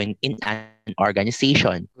join in an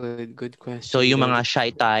organization? Good question. So, yung mga shy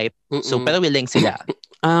type, so pero willing sila.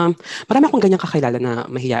 Marami akong ganyang kakilala na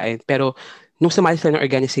mahiyain, pero nung sumali sila ng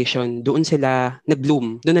organization, doon sila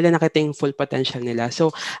nag-bloom. Doon nila nakita yung full potential nila.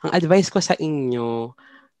 So, ang advice ko sa inyo,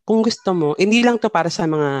 kung gusto mo, hindi lang to para sa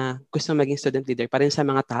mga gusto maging student leader, para rin sa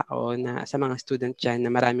mga tao, sa mga student dyan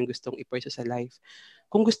na maraming gustong i-pursue sa life.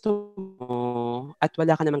 Kung gusto mo at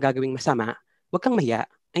wala ka namang gagawing masama, huwag kang mahiya.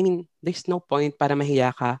 I mean, there's no point para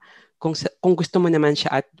mahiya ka kung gusto mo naman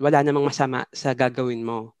siya at wala namang masama sa gagawin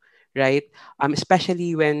mo. Right?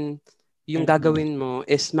 Especially when yung gagawin mo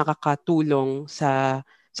is makakatulong sa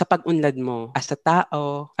pag-unlad mo as a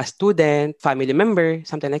tao, as student, family member,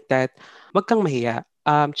 something like that. Huwag kang mahiya.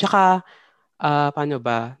 Tsaka, paano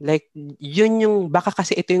ba? Like, yun yung, baka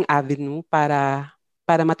kasi ito yung avenue para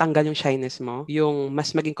matanggal yung shyness mo, yung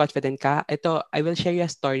mas maging confident ka. Ito, I will share you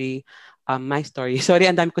a story, my story. Sorry,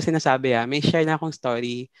 ang dami ko sinasabi. May share na akong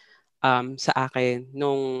story sa akin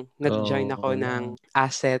nung nag-join ako ng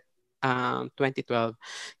Asset 2012.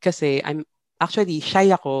 Kasi I'm actually shy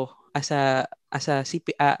ako as an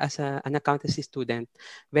accountancy student.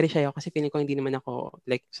 Very shy ako kasi feeling ko hindi naman ako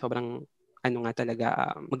like sobrang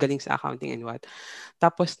talaga magaling sa accounting and what.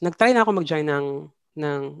 Tapos nag-try na ako mag-join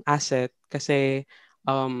ng Asset kasi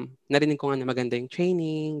narinig ko nga na maganda yung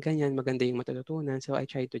training, ganyan, maganda yung matututunan. So, I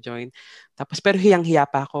tried to join. Tapos, pero hiyang-hiya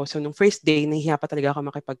pa ako. So, nung first day, nahihiya pa talaga ako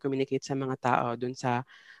makipag-communicate sa mga tao dun sa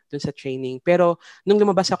training. Pero, nung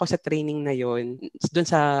lumabas ako sa training na yon, dun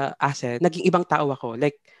sa Asset, naging ibang tao ako.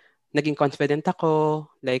 Like, naging confident ako,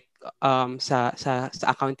 like, sa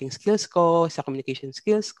accounting skills ko, sa communication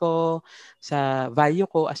skills ko, sa value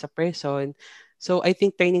ko as a person. So, I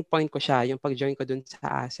think turning point ko siya, yung pag-join ko dun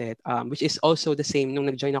sa Asset, which is also the same nung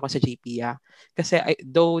nag-join ako sa JPIA. Kasi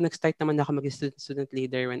though nag-start naman ako mag-student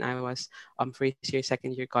leader when I was first year,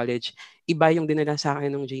 second year college, iba yung dinala sa akin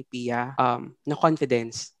ng JPIA na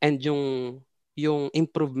confidence and yung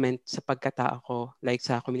improvement sa pagkatao ko, like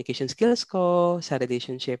sa communication skills ko, sa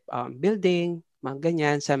relationship building, mga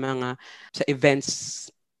ganyan, sa events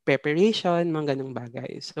preparation, mga ganung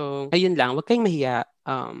bagay. So, ayun lang. Huwag kayong mahiya.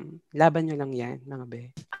 Laban nyo lang yan, mga be.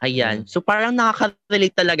 Ayan. So, parang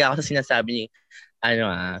nakaka-relate talaga ako sa sinasabi niyo.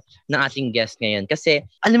 ng ating guest ngayon. Kasi,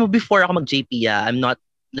 alam mo, before ako mag-JP, I'm not,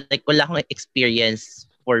 like, wala akong experience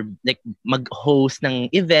for, like, mag-host ng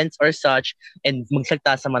events or such and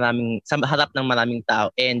magsalita sa harap ng maraming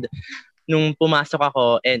tao. And, nung pumasok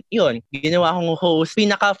ako, and yun, ginawa akong host.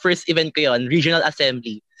 Pinaka first event ko yun, Regional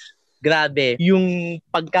Assembly. Grabe, yung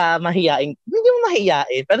pagka-mahiyain, hindi mo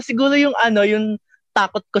mahiyain, pero siguro yung yung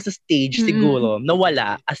takot ko sa stage, siguro,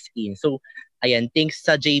 nawala as in. So, ayan, thanks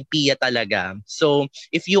sa JP talaga. So,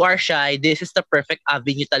 if you are shy, this is the perfect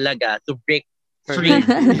avenue talaga to break free.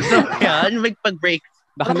 So, yan, magpag-break.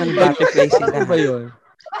 Baka nang butterfly sila. Ano ba yun?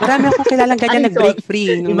 Marami akong kilalang ganyan nag-break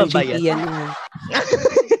free nung Iba ba nag-JP yan?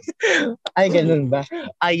 Ay, ganun ba?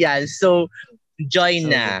 Ayan, so, join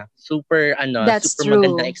na. Super, That's super true.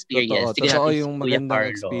 magandang experience. Tignan Totoo natin si yung Kuya magandang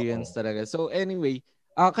Carlo. experience talaga. So anyway,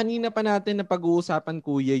 kanina pa natin na pag-uusapan,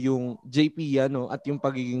 Kuya, yung JP at yung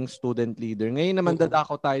pagiging student leader. Ngayon naman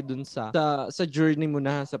dadako tayo dun sa journey mo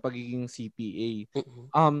na sa pagiging CPA.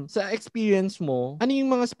 Sa experience mo, ano yung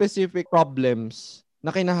mga specific problems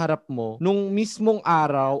na kinaharap mo nung mismong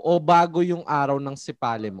araw o bago yung araw ng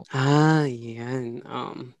sipale mo? Yan.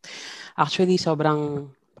 Actually, sobrang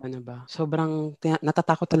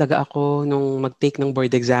natatakot talaga ako nung mag-take ng board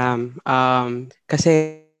exam.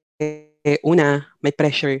 Kasi una, may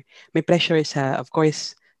pressure. May pressure of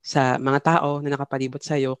course, sa mga tao na nakapalibot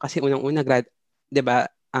sa'yo. Kasi unang-una, 'di ba,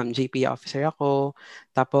 JP officer ako.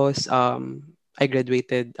 Tapos, I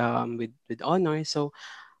graduated with honor. So,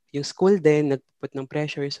 yung school din, nagpuput ng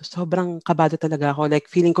pressure. So, sobrang kabado talaga ako. Like,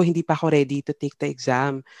 feeling ko hindi pa ako ready to take the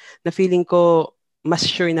exam. Na feeling ko, mas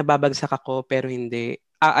sure na babagsak ako, pero hindi.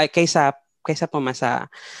 Kaysa pumasa.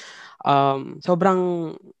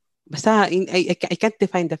 Sobrang, basta, I can't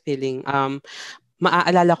define the feeling.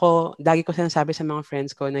 Maaalala ko, lagi ko sinasabi sa mga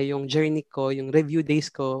friends ko na yung journey ko, yung review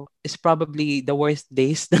days ko, is probably the worst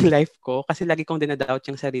days ng life ko. Kasi lagi kong dinadoubt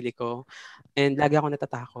yung sarili ko. And lagi ako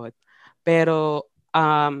natatakot. Pero,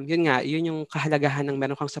 yun yung kahalagahan ng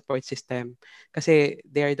meron kang support system. Kasi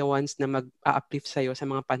they are the ones na mag-uplift sa'yo sa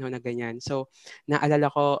mga panahon na ganyan. So,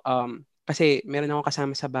 naalala ko, kasi meron akong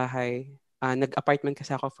kasama sa bahay, nag-apartment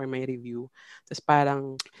kasi ako for my review. Tapos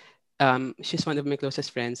parang, she's one of my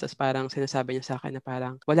closest friends. Tapos parang sinasabi niya sa akin na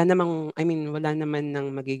parang, wala naman ng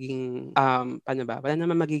magiging, wala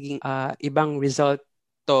naman magiging ibang result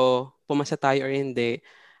to pumasa tayo or hindi.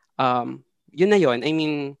 Yun na yun.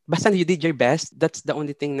 Basta you did your best, that's the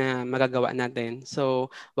only thing na magagawa natin.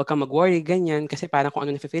 So, wag kang mag-worry, ganyan. Kasi parang kung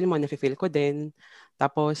ano nafe-feel mo, nafe-feel ko din.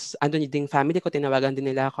 Tapos, andun yung family ko, tinawagan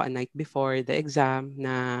din nila ako a night before the exam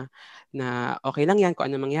na okay lang yan,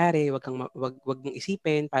 kung ano mangyari, wag mong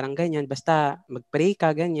isipin, parang ganyan. Basta, mag-pray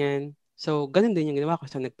ka, ganyan. So, ganun din yung ginawa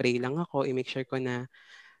ko. So, nag-pray lang ako, i-make sure ko na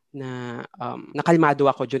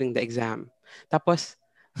nakalmado ako during the exam. Tapos,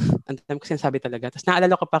 ang dami ko sinasabi talaga. Tapos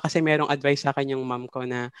naalala ko pa kasi merong advice sa akin yung mom ko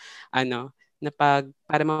na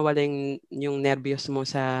para mawala yung nervyos mo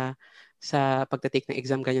sa pagta-take ng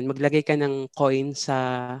exam ganyan, maglagay ka ng coin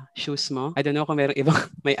sa shoes mo. I don't know kung merong ibang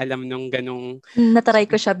may alam nung ganong Nataray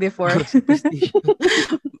ko siya before. superstition.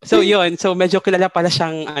 So yun, so medyo kilala pala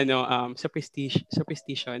siyang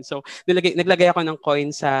superstition. So naglagay ako ng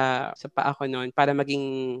coin sa paa ko noon para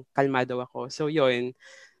maging kalmado ako. So yun,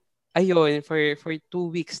 ayun, for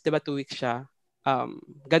 2 weeks, 'di ba 2 weeks siya.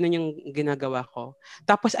 Ganun yung ginagawa ko.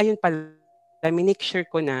 Tapos ayun pala, make sure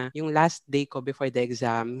ko na yung last day ko before the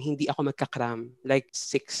exam, hindi ako magka-cram. Like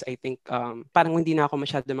 6, I think. Parang hindi na ako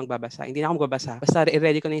masyado magbabasa. Hindi na ako magbabasa. Basta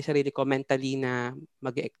ready ko na yung sarili ko mentally na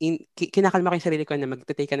kinakalma ko yung sarili ko na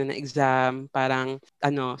magte-take ka na ng exam. Parang,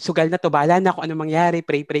 sugal na to, bahala na kung ano mangyari.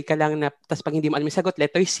 Pray ka lang na, tas pag hindi mo alam yung sagot,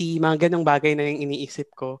 letter C, mga ganong bagay na yung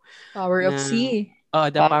iniisip ko. Power of C.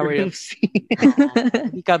 The power of C.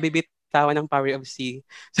 Hindi ka bibitawan ng power of C.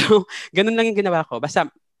 So, ganun lang yung ginawa ko. Basta,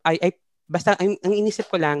 ang inisip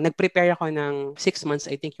ko lang, nag-prepare ako ng 6 months,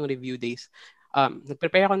 I think yung review days.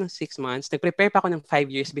 Nag-prepare ako ng 6 months. Nag-prepare pa ako ng 5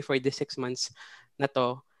 years before the 6 months na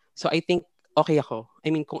to. So, I think, okay ako.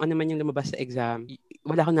 Kung ano man yung lumabas sa exam,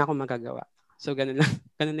 wala ko na akong magagawa. So, ganun lang.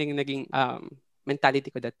 Ganun lang yung naging mentality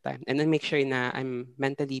ko that time. And then make sure na I'm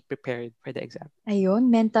mentally prepared for the exam. Ayun,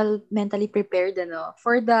 mentally prepared,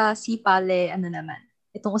 For the CPALE, naman,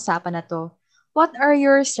 itong usapan na to. What are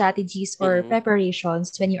your strategies or preparations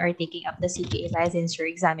when you are taking up the CPA licensure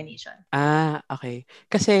examination? Okay.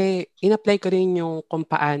 Kasi in-apply ko rin yung kung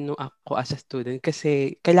paano ako as a student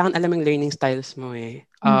kasi kailangan alam yung learning styles mo eh.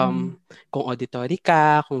 Kung auditory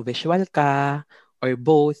ka, kung visual ka, or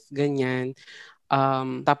both, ganyan.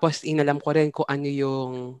 Tapos inalam ko rin kung ano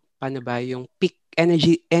yung yung peak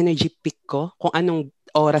energy peak ko, kung anong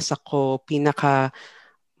oras ako pinaka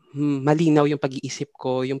malinaw yung pag-iisip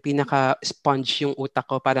ko, yung pinaka-sponge yung utak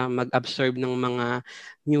ko para mag-absorb ng mga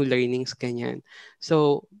new learnings, ganyan.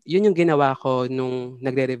 So, yun yung ginawa ko nung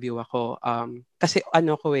nagre-review ako. Kasi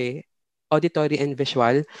auditory and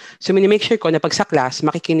visual. So, make sure ko na pag sa class,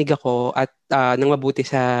 makikinig ako at nang mabuti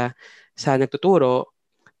sa nagtuturo.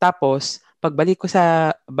 Tapos, pagbalik ko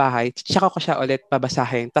sa bahay, tsaka ko siya ulit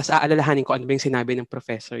babasahin. Tapos aalalahanin ko ano ba yung sinabi ng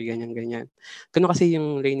professor, ganyan-ganyan. Ganun kasi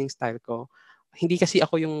yung learning style ko. Hindi kasi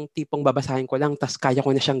ako yung tipong babasahin ko lang tapos kaya ko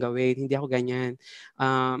na siyang gawin. Hindi ako ganyan.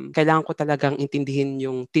 Kailangan ko talagang intindihin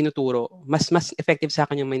yung tinuturo. Mas effective sa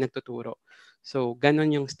akin yung may nagtuturo. So, ganun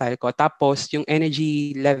yung style ko. Tapos, yung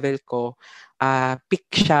energy level ko, peak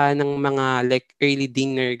siya ng mga like early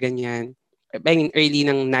dinner, ganyan. I mean, early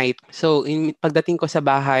ng night. So, pagdating ko sa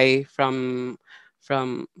bahay from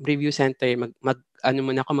review center,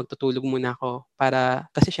 magtutulog muna ako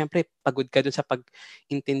para, kasi syempre, pagod ka dun sa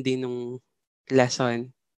pag-intindi ng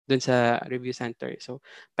lesson dun sa review center. So,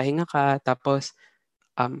 pahinga ka, tapos,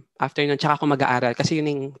 after nun, tsaka ako mag-aaral kasi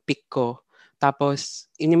yun yung peak ko.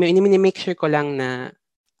 Tapos, make sure ko lang na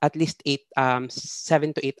at least 7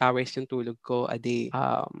 to 8 hours yung tulog ko a day.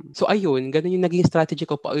 So ayun, ganun yung naging strategy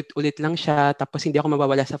ko. Paulit-ulit lang siya, tapos hindi ako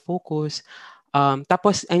mawawala sa focus.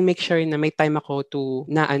 Tapos I make sure na may time ako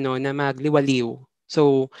na magliwaliw.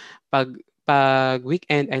 So pag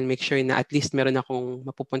weekend, I'll make sure na at least meron akong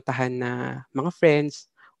mapupuntahan na mga friends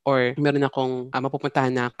or meron akong mapupuntahan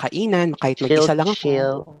na kainan kahit mag-isa lang ako.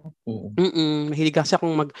 Chill. Mahilig kasi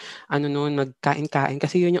akong magkain-kain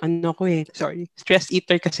kasi yun yung stress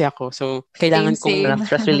eater kasi ako. So, kailangan kong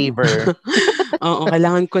stress reliever. Oo,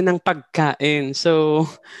 kailangan ko ng pagkain. So,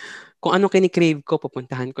 kung anong kinikrave ko,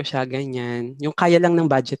 pupuntahan ko siya, ganyan. Yung kaya lang ng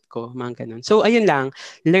budget ko, mga ganun. So, ayun lang.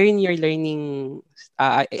 Learn your learning,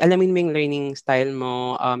 alamin mo yung learning style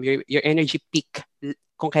mo, your energy peak,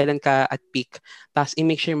 kung kailan ka at peak. Tapos,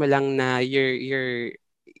 i-make sure mo lang na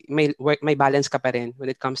may balance ka pa rin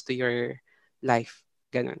when it comes to your life.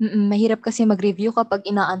 Ganun. Mahirap kasi mag-review kapag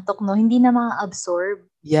inaantok, no? Hindi na ma-absorb.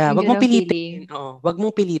 Yeah, Yung wag mong ganun pilitin. feeling. Wag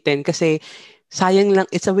mong pilitin kasi sayang lang,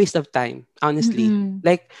 it's a waste of time, honestly.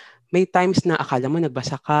 Like, may times na akala mo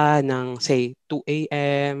nagbasa ka ng, say, 2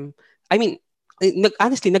 a.m. I mean,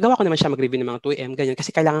 honestly, nagawa ko naman siya mag-review ng mga 2 a.m. ganyan kasi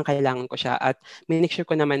kailangan ko siya at make sure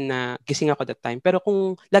ko naman na gising ako that time. Pero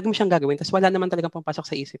kung lagi mo siyang gagawin tapos wala naman talagang pumapasok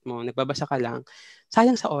sa isip mo, nagbabasa ka lang,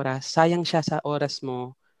 sayang sa oras, sayang siya sa oras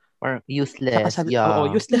mo. Or useless, Oo,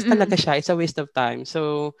 useless talaga siya. It's a waste of time.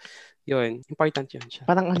 So, yun, important yun siya.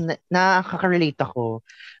 Parang nakaka-relate ako.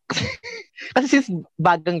 Kasi since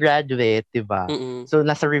bagang graduate, di ba? So,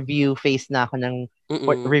 nasa review phase na ako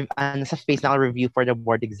nasa phase na ako review for the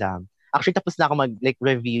board exam. Actually, tapos na ako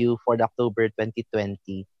review for the October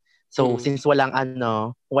 2020. So, since walang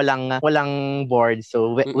board,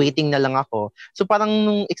 so waiting na lang ako. So, parang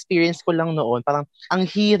nung experience ko lang noon, parang ang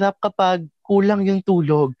hirap kapag kulang yung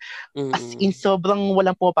tulog. As in, sobrang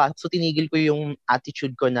walang pumapasok. So, tinigil ko yung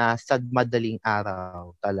attitude ko na sa madaling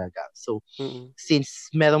araw talaga. So,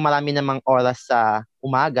 since merong marami namang oras sa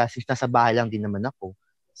umaga, since nasa bahay lang din naman ako,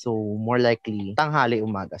 so, more likely, tanghali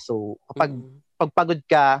umaga. So, kapag pagpagod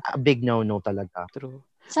ka, a big no-no talaga. True.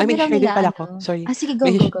 Sabi may lang share din nila, pala ako. Sorry. Sige, go.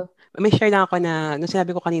 May share lang ako na, nung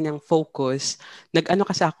sinabi ko kaninang focus,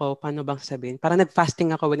 kasi ako, paano bang sasabihin? Parang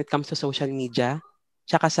nag-fasting ako when it comes to social media,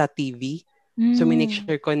 tsaka sa TV. So, make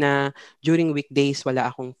sure ko na during weekdays, wala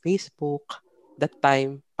akong Facebook that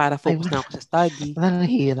time para focus na ako sa study. Parang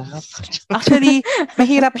hirap. Actually,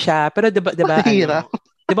 mahirap siya. Pero diba mahirap.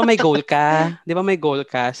 Diba may goal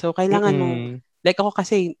ka? So, kailangan mong, like ako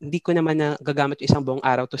kasi, hindi ko naman na gagamit yung isang buong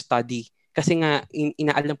araw to study. Kasi nga,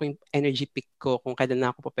 inaalam ko yung energy peak ko kung kailan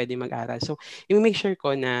na ako pa pwede mag-aral. So, i-make sure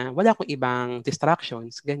ko na wala akong ibang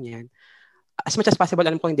distractions, ganyan. As much as possible,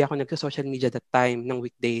 alam ko hindi ako nagsa-social media that time ng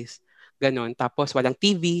weekdays. Ganon. Tapos, walang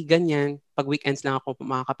TV, ganyan. Pag weekends lang ako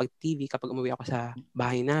makakapag-TV kapag umuwi ako sa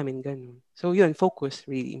bahay namin, ganon. So, yun, focus,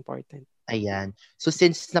 really important. Ayan. So,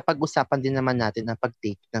 since napag-usapan din naman natin ang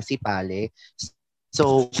pag-take ng Sipale,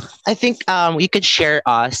 so I think you could share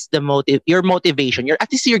us your motivation, at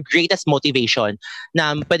least your greatest motivation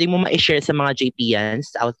na pwede mo ma-share sa mga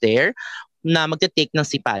JPians out there na magte-take ng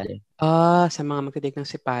Sipale. Sa mga magte-take ng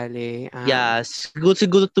Sipale. Yes.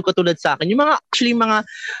 Siguro katulad sa akin. Yung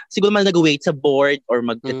siguro man nag-wait sa board or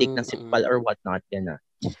magte-take ng Sipale or whatnot. Yan na.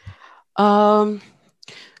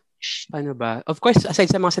 Paano ba? Of course, aside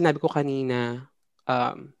sa mga sinabi ko kanina,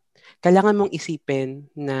 kailangan mong isipin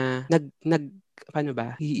na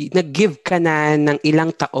nag-give ka na ng ilang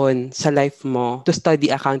taon sa life mo to study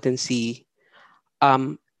accountancy.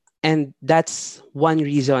 And that's one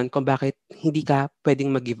reason kung bakit hindi ka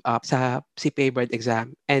pwedeng mag-give up sa CPA board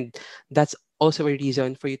exam. And that's also a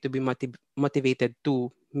reason for you to be motivated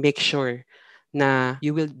to make sure na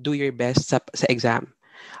you will do your best sa exam.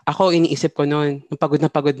 Ako, iniisip ko noon, nung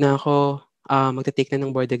pagod na ako, magte-take na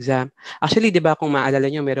ng board exam. Actually, di ba, kung maalala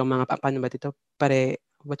nyo, merong mga, paano ba dito,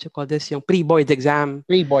 what you call this, yung pre-board exam.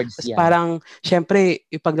 Pre-boards, Tapos parang, syempre,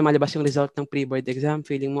 pag lumalabas yung result ng pre-board exam,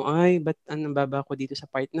 feeling mo, ay, ba't anong baba ko dito sa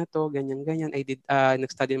part na to, ganyan.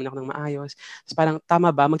 Nag-study naman ako ng maayos. Tapos parang,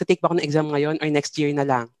 tama ba, magte-take ba ako ng exam ngayon or next year na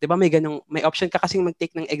lang? Di ba, may option ka kasing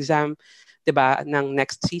mag-take ng exam, di ba, ng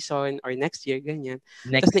next season or next year, ganyan.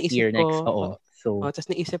 Next year, oo. Tapos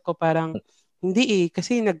naisip ko parang, hindi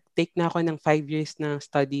kasi nag-take na ako ng 5 years na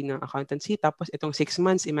study ng accountancy, tapos itong 6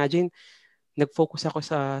 months, imagine, nag-focus ako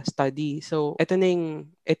sa study. So, ito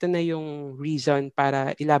na yung reason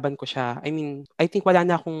para ilaban ko siya. I mean, I think wala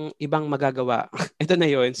na akong ibang magagawa. Ito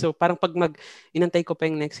na yun. So, parang pag inantay ko pa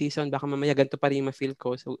yung next season, baka mamaya ganito pa rin ma-feel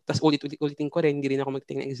ko. So, tas ulitin ko rin, hindi rin ako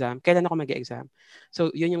mag-take ng exam. Kailan ako mag-exam?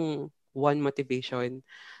 So, yun yung one motivation.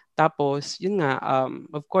 Tapos, yun nga,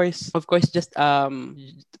 of course, just,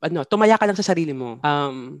 tumaya ka lang sa sarili mo.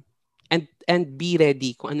 And be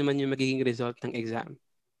ready kung ano man yung magiging result ng exam.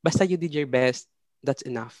 Basta you did your best, that's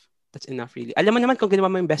enough. That's enough, really. Alam mo naman kung ginawa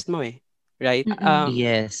mo yung best mo eh. Right?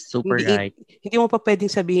 Yes, super hindi, right. Hindi mo pa pwedeng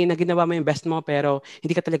sabihin na ginawa mo yung best mo pero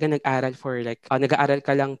hindi ka talaga nag-aral for nag-aaral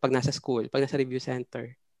ka lang pag nasa school, pag nasa review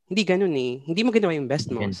center. Hindi ganun eh. Hindi mo ginawa yung best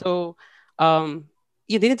mo. So,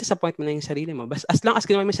 yun din disappoint mo na yung sarili mo. As long as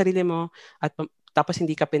ginawa mo yung sarili mo at tapos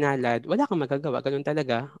hindi ka pinalad, wala kang magagawa. Ganun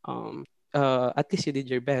talaga. At least you did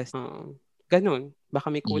your best. Ganun. Baka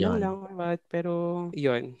may kulang lang or what. Pero,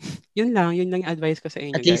 yun. Yun lang yung advice ko sa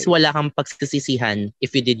inyo, At least wala kang pagsisisihan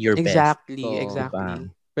if you did your best. Exactly. Diba?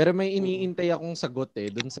 Pero may iniintay akong sagot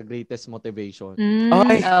dun sa greatest motivation.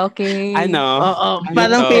 Okay. Ano? Oo,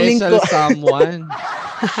 parang feeling ko. Special someone.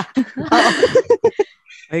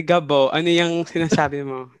 Ay, Gabo, ano yung sinasabi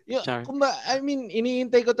mo?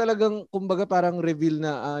 Iniintay ko talagang, kumbaga parang reveal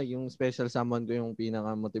na, yung special someone ko yung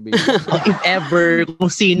pinaka-motivation. If ever, kung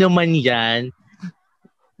sino man yan.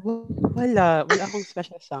 Wala akong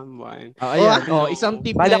special someone. Isang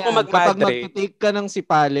tip Bala na ko yan, kapag mag-take ka ng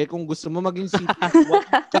sipale, kung gusto mo maging huwag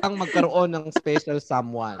kang magkaroon ng special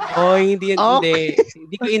someone. Hindi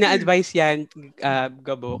ko ina-advise yan,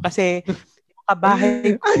 Gabo. Kasi, yung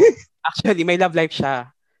kabahay ko, actually, may love life siya.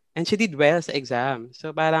 And she did well sa exam.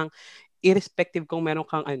 So, parang, irrespective kung meron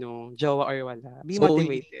kang jowa or wala, be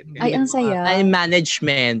motivated. Ay, ang saya. Ay,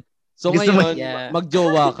 management. So, ngayon,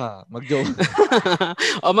 magjowa ka.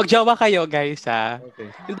 Magjowa kayo, guys, ha?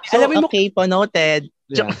 Okay. So, okay po, noted.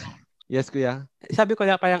 Yeah. Yes, kuya. Sabi ko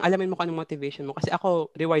lang, parang alamin mo kung anong motivation mo. Kasi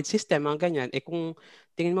ako, reward system, mga ganyan. Kung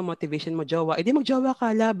tingin mo motivation mo, jowa, edi magjowa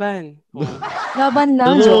ka, laban. Laban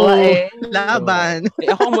lang, jowa eh. Laban.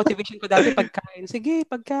 Ako, ang motivation ko dati, pagkain. Sige,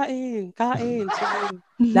 pagkain. Kain. Sige.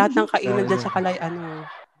 Lahat ng kainan dyan sa Kalay,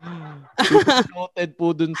 Noted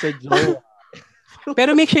po dun sa jowa.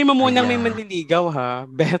 Pero make sure mo munang may manliligaw, ha?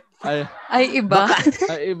 Bet. Ay, iba.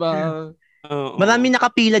 Iba. Marami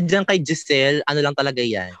nakapila dyan kay Giselle. Ano lang talaga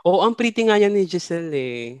yan. Ang pretty nga yan ni Giselle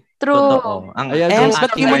eh. True.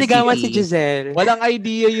 Ba't di mo ligawan si Giselle? Walang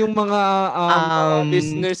idea yung mga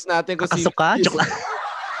listeners natin kung Kasuka? Joke lang.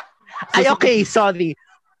 Ay, okay. Sorry.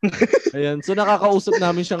 Ayan. So, nakakausap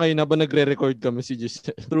namin siya ngayon habang nagre-record kami si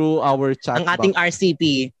Giselle through our chat Ang ating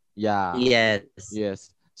RCP. Yeah.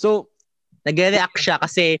 Yes. So, nagre-react siya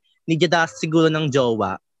kasi need niya siguro ng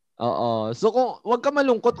jowa. Oo. So, wag ka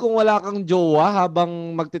malungkot kung wala kang jowa habang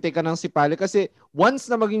magtitake ka ng sipali kasi once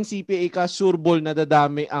na maging CPA ka, sure ball na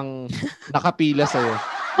dadami ang nakapila sa'yo.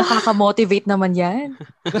 Nakaka-motivate naman yan.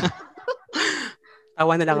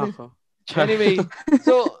 Tawa na lang ako. Anyway,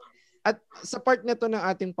 so, at sa part na to ng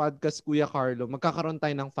ating podcast, Kuya Carlo, magkakaroon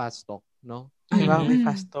tayo ng fast talk, no? Wow, may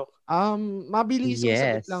fast talk. Mabilis ang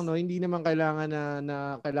sagot lang, no? Hindi naman kailangan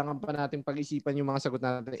na kailangan pa nating pag-isipan yung mga sagot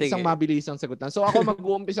natin. Sige. Isang mabilis ang sagot lang. So ako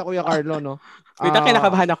mag-uumpisa, Kuya Carlo, no? Wait,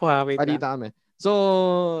 kinakabahan ako ha. Wait. Palita kami.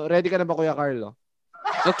 So, ready ka na ba, Kuya Carlo?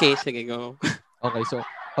 Okay, sige, go. Okay, so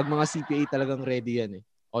pag mga CPA talagang ready yan eh.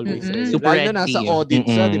 Always ready. Super Lalo na nasa audit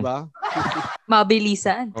siya, di ba?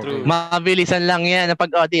 Mabilisan. Okay. Mabilisan lang yan na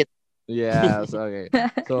pag-audit. Yes, okay.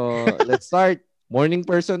 So, let's start. Morning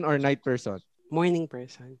person or night person? Morning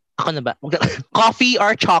person. Ako na ba? Coffee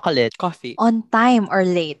or chocolate? Coffee. On time or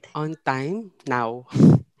late? On time? Now.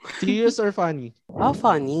 Serious or funny?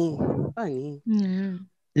 Funny.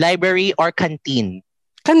 Library or canteen?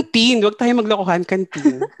 Canteen. Huwag tayo maglokohan.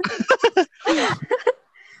 Canteen.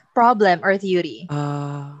 Problem or theory?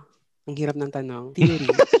 Ang hirap ng tanong.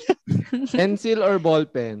 Theory. Pencil or ball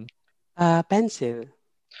pen? Pencil.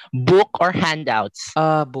 Book or handouts?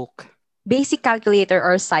 Book. Basic calculator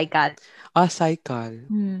or psych. Cycle.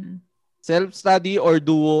 Self-study or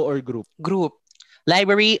duo or group? Group.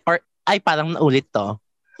 Library or... Ay, parang naulit to.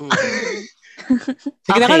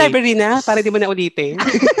 Sige na ka, Okay. library na, para di mo na ulitin.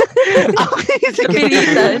 Okay, sige.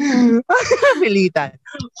 Napilitan. Napilitan.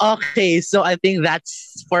 Okay, so I think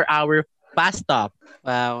that's for our fast talk.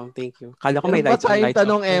 Wow, thank you. Kala ko may Meron pa lights on, tayong lights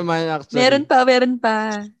tanong, off. Emma, actually. Meron pa.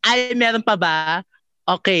 Ay, meron pa ba?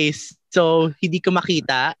 Okay, so hindi ko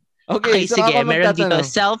makita. Okay, so sige. ako Meron dito magtatanong.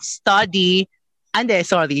 self-study. Ande,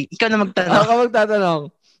 sorry. Ikaw na magtanong. Ako magtatanong.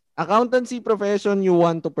 Accountancy profession you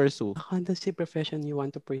want to pursue? Accountancy profession you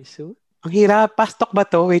want to pursue? Ang hirap. Pastok ba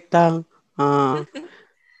to? Wait lang.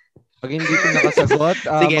 Pag hindi ko nakasagot,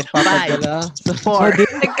 Sige, magpapadala.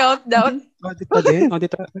 4. Nag-countdown. Auditor din?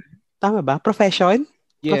 Auditor. Tama ba? Profession?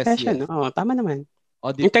 Yes, Profession. yes. Oo, tama naman.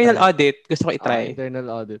 Audit Internal tayo. audit. Gusto ko itry. Internal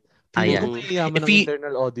audit. Ayan. Tingin ko mayaman If ng you-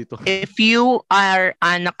 internal auditor. If you are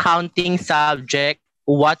an accounting subject,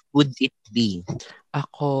 what would it be?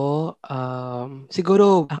 Ako,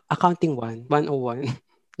 siguro accounting 101.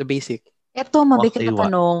 The basic. Ito, mabigat Okay, na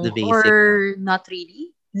tanong. the basic Or not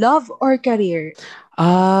really? Love or career?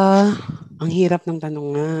 Ang hirap ng tanong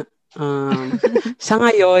nga. Sa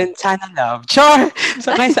ngayon, sana love. Sure!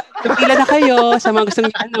 Pila na kayo sa mga gustong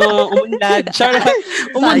umunlad. Sure!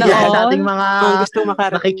 Sana Ayan, all. sa ating mga Mga gustong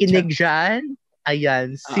makarating nakikinig dyan.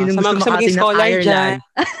 Ayan. Sino sa mga gusto gusto maging makarating ng scholar Ireland?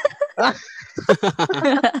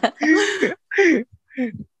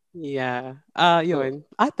 Yeah. Yun.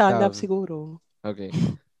 Love siguro. Okay.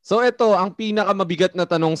 So ito, ang pinakamabigat na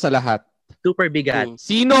tanong sa lahat. Super bigat.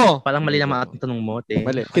 Sino? Parang mali lang mga tanong mo, te.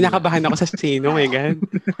 Mali. Kinakabahan ako sa sino. Oh my God.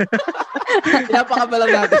 Pinapakabalang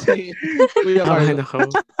natin si Kuya Kinakabahan Carlo. ako.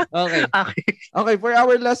 Okay. Okay. Okay, for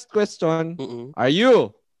our last question, Mm-mm. are you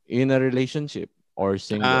in a relationship or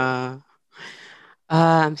single?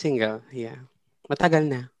 I'm single. Yeah. Matagal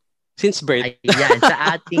na. Since birth. Ayan,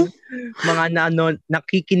 sa ating mga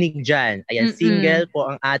nakikinig dyan. Ayan, Mm-mm. single po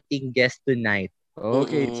ang ating guest tonight.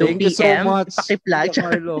 Okay, So, thank you so PM, much. paki-plug. Kuya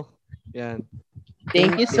Carlo. Yan.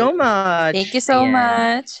 Thank you so much. Thank you so Ayan.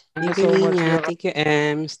 much. Thank you Thank so you, much. Nina. Kuya Thank you,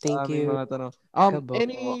 Ems. Thank Maraming you. mga tanong. Kabo.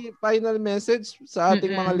 Any final message sa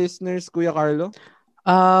ating mga listeners, Kuya Carlo?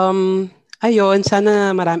 Ayun,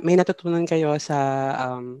 sana may natutunan kayo sa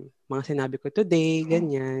mga sinabi ko today,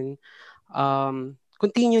 ganyan.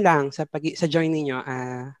 Continue lang sa join niyo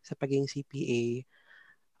sa pagiging CPA.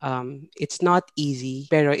 It's not easy,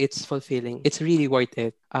 pero it's fulfilling. It's really worth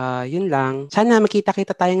it. Yun lang. Sana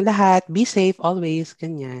makita-kita tayong lahat. Be safe always,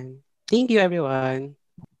 ganyan. Thank you, everyone.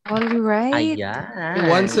 All right. Ayan.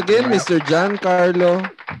 Once again, Mr. John Carlo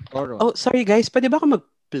Toro. Oh, sorry guys, pwede ba ako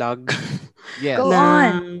mag-plug? Yes. Go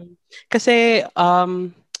on. Kasi,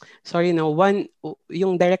 sorry no,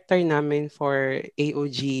 yung director namin for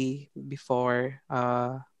AOG before,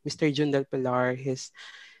 Mr. Jun Del Pilar, he's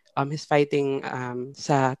fighting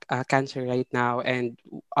sa cancer right now, and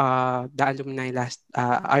the alumni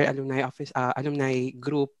our alumni office, alumni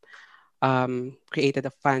group created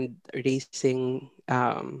a fundraising,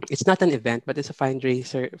 it's not an event but it's a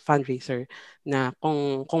fundraiser na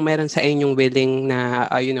kung meron sa inyong willing na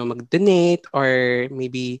mag-donate or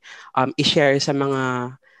maybe i-share sa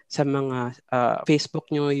mga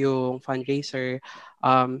Facebook nyo yung fundraiser,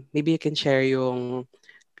 maybe you can share yung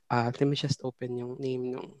let me just open yung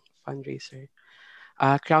name ng fundraiser.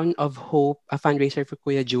 Crown of Hope, a fundraiser for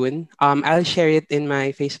Kuya June. I'll share it in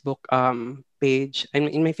my Facebook page,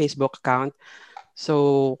 in my Facebook account.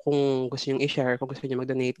 So, kung gusto nyo i-share, kung gusto nyo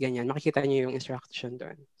mag-donate, ganyan, makikita nyo yung instruction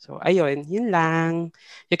doon. So, ayun, yun lang.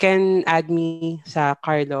 You can add me sa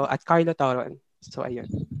Carlo at Carlo Toron. So, ayun.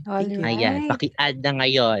 All Thank you. right. Ayan, paki-add na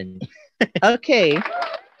ngayon. Okay.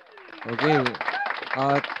 Okay.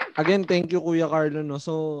 Again, thank you Kuya Carlo, no.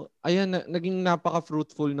 So, ayan, naging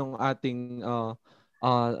napaka-fruitful ng ating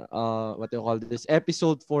what do you call this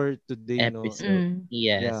episode for today, no. Episode.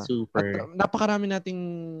 Yeah, Yeah. super. At napakarami nating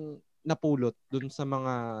napulot dun sa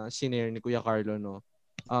mga shinare ni Kuya Carlo, no.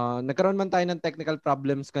 Nagkaroon man tayo ng technical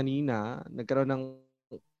problems kanina, nagkaroon ng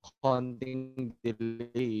konting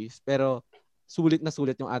delays, pero sulit na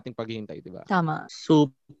sulit yung ating paghihintay, di ba? Tama.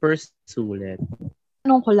 Super sulit.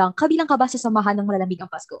 Tanong ko lang, kabilang ka ba sa samahan ng Malalamig ang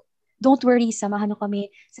Pasko? Don't worry, samahan nyo kami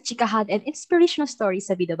sa chikahan and inspirational stories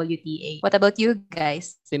sa BWTA. What about you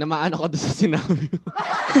guys? Tinamaan ako doon sa sinabi mo.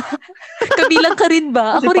 Kabilang ka rin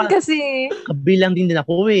ba? Ako rin Kasi kasi. Kabilang din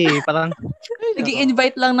ako eh. Parang,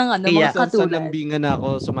 Nag-i-invite lang ng Kaya, mga Sa katulad. lambingan na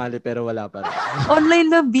ako sumali pero wala pa rin. Online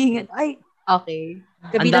lambingan. Ay, okay.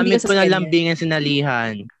 ang Kabilang dami dito ko sa na schedule. lambingan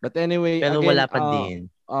sinalihan. But anyway, Pero again, wala pa din.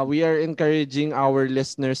 we are encouraging our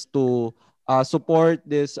listeners to support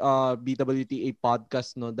this BWTA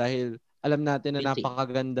podcast, no, dahil Alam natin na Really?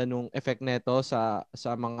 napakaganda nung effect neto sa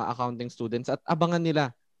mga accounting students at abangan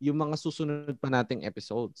nila yung mga susunod pa nating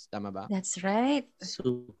episodes. Tama ba? That's right.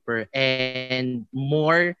 Super. And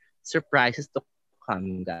more surprises to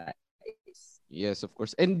come, guys. Yes, of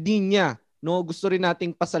course. And di niya, no, gusto rin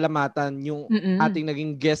nating pasalamatan yung ating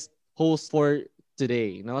naging guest host for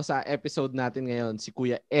today, no? Sa episode natin ngayon, si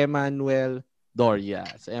Kuya Emmanuel Doria.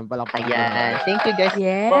 So, ayan pala. Ayan. Thank you, guys.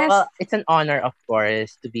 Yes. Well, it's an honor, of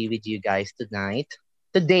course, to be with you guys tonight.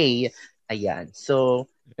 Today. Ayan. So,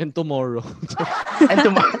 And tomorrow. and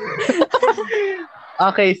tomorrow.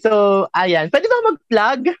 Okay, so, ayan. Pwede ba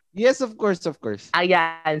mag-plug? Yes, of course, of course.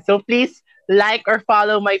 Ayan. So, please like or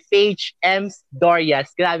follow my page, Ems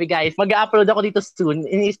Dorias. Grabe, guys. Mag-upload ako dito soon.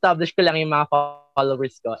 Ini-establish ko lang yung mga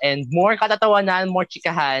followers ko. And more katatawanan, more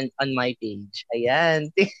chikahan on my page.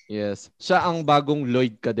 Ayan. Yes. Siya ang bagong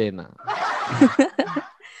Lloyd Cadena.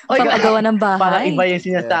 Pagkagawa ng bahay. Para iba yung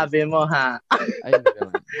sinasabi mo, ha?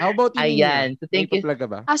 Ayun. How about you? Ayan. So, thank you. May pa-plug ka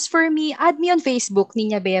ba? As for me, add me on Facebook,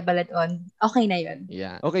 Ninya Bea Baladon. Okay na yun.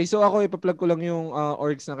 Yeah. Okay, so ako ipa-plug ko lang yung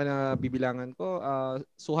orgs na kinabibilangan ko.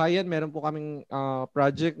 Suhayan, meron po kaming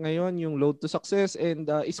project ngayon, yung Load to Success,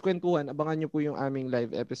 and Iskwentuhan. Abangan nyo po yung aming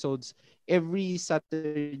live episodes every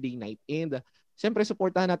Saturday night. And siyempre,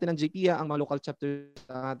 supportahan natin ang JPIA, ang mga local chapter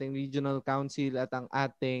sa ating regional council at ang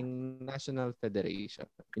ating national federation.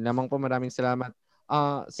 Yun lamang po, maraming salamat.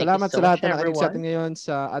 Salamat so sa lahat much, na nakinig sa everyone. atin ngayon,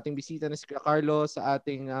 sa ating bisita na si Kuya Carlo, sa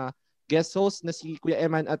ating guest host na si Kuya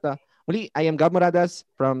Eman, at muli, I am Gab Moradas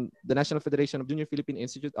from the National Federation of Junior Philippine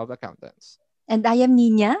Institute of Accountants. And I am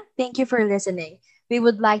Nina. Thank you for listening. We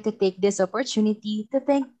would like to take this opportunity to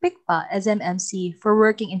thank PICPA SMMC for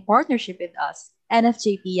working in partnership with us,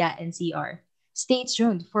 NFJPIA and CR. Stay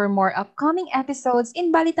tuned for more upcoming episodes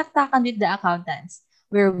in Balitaktakan with the Accountants,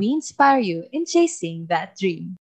 where we inspire you in chasing that dream.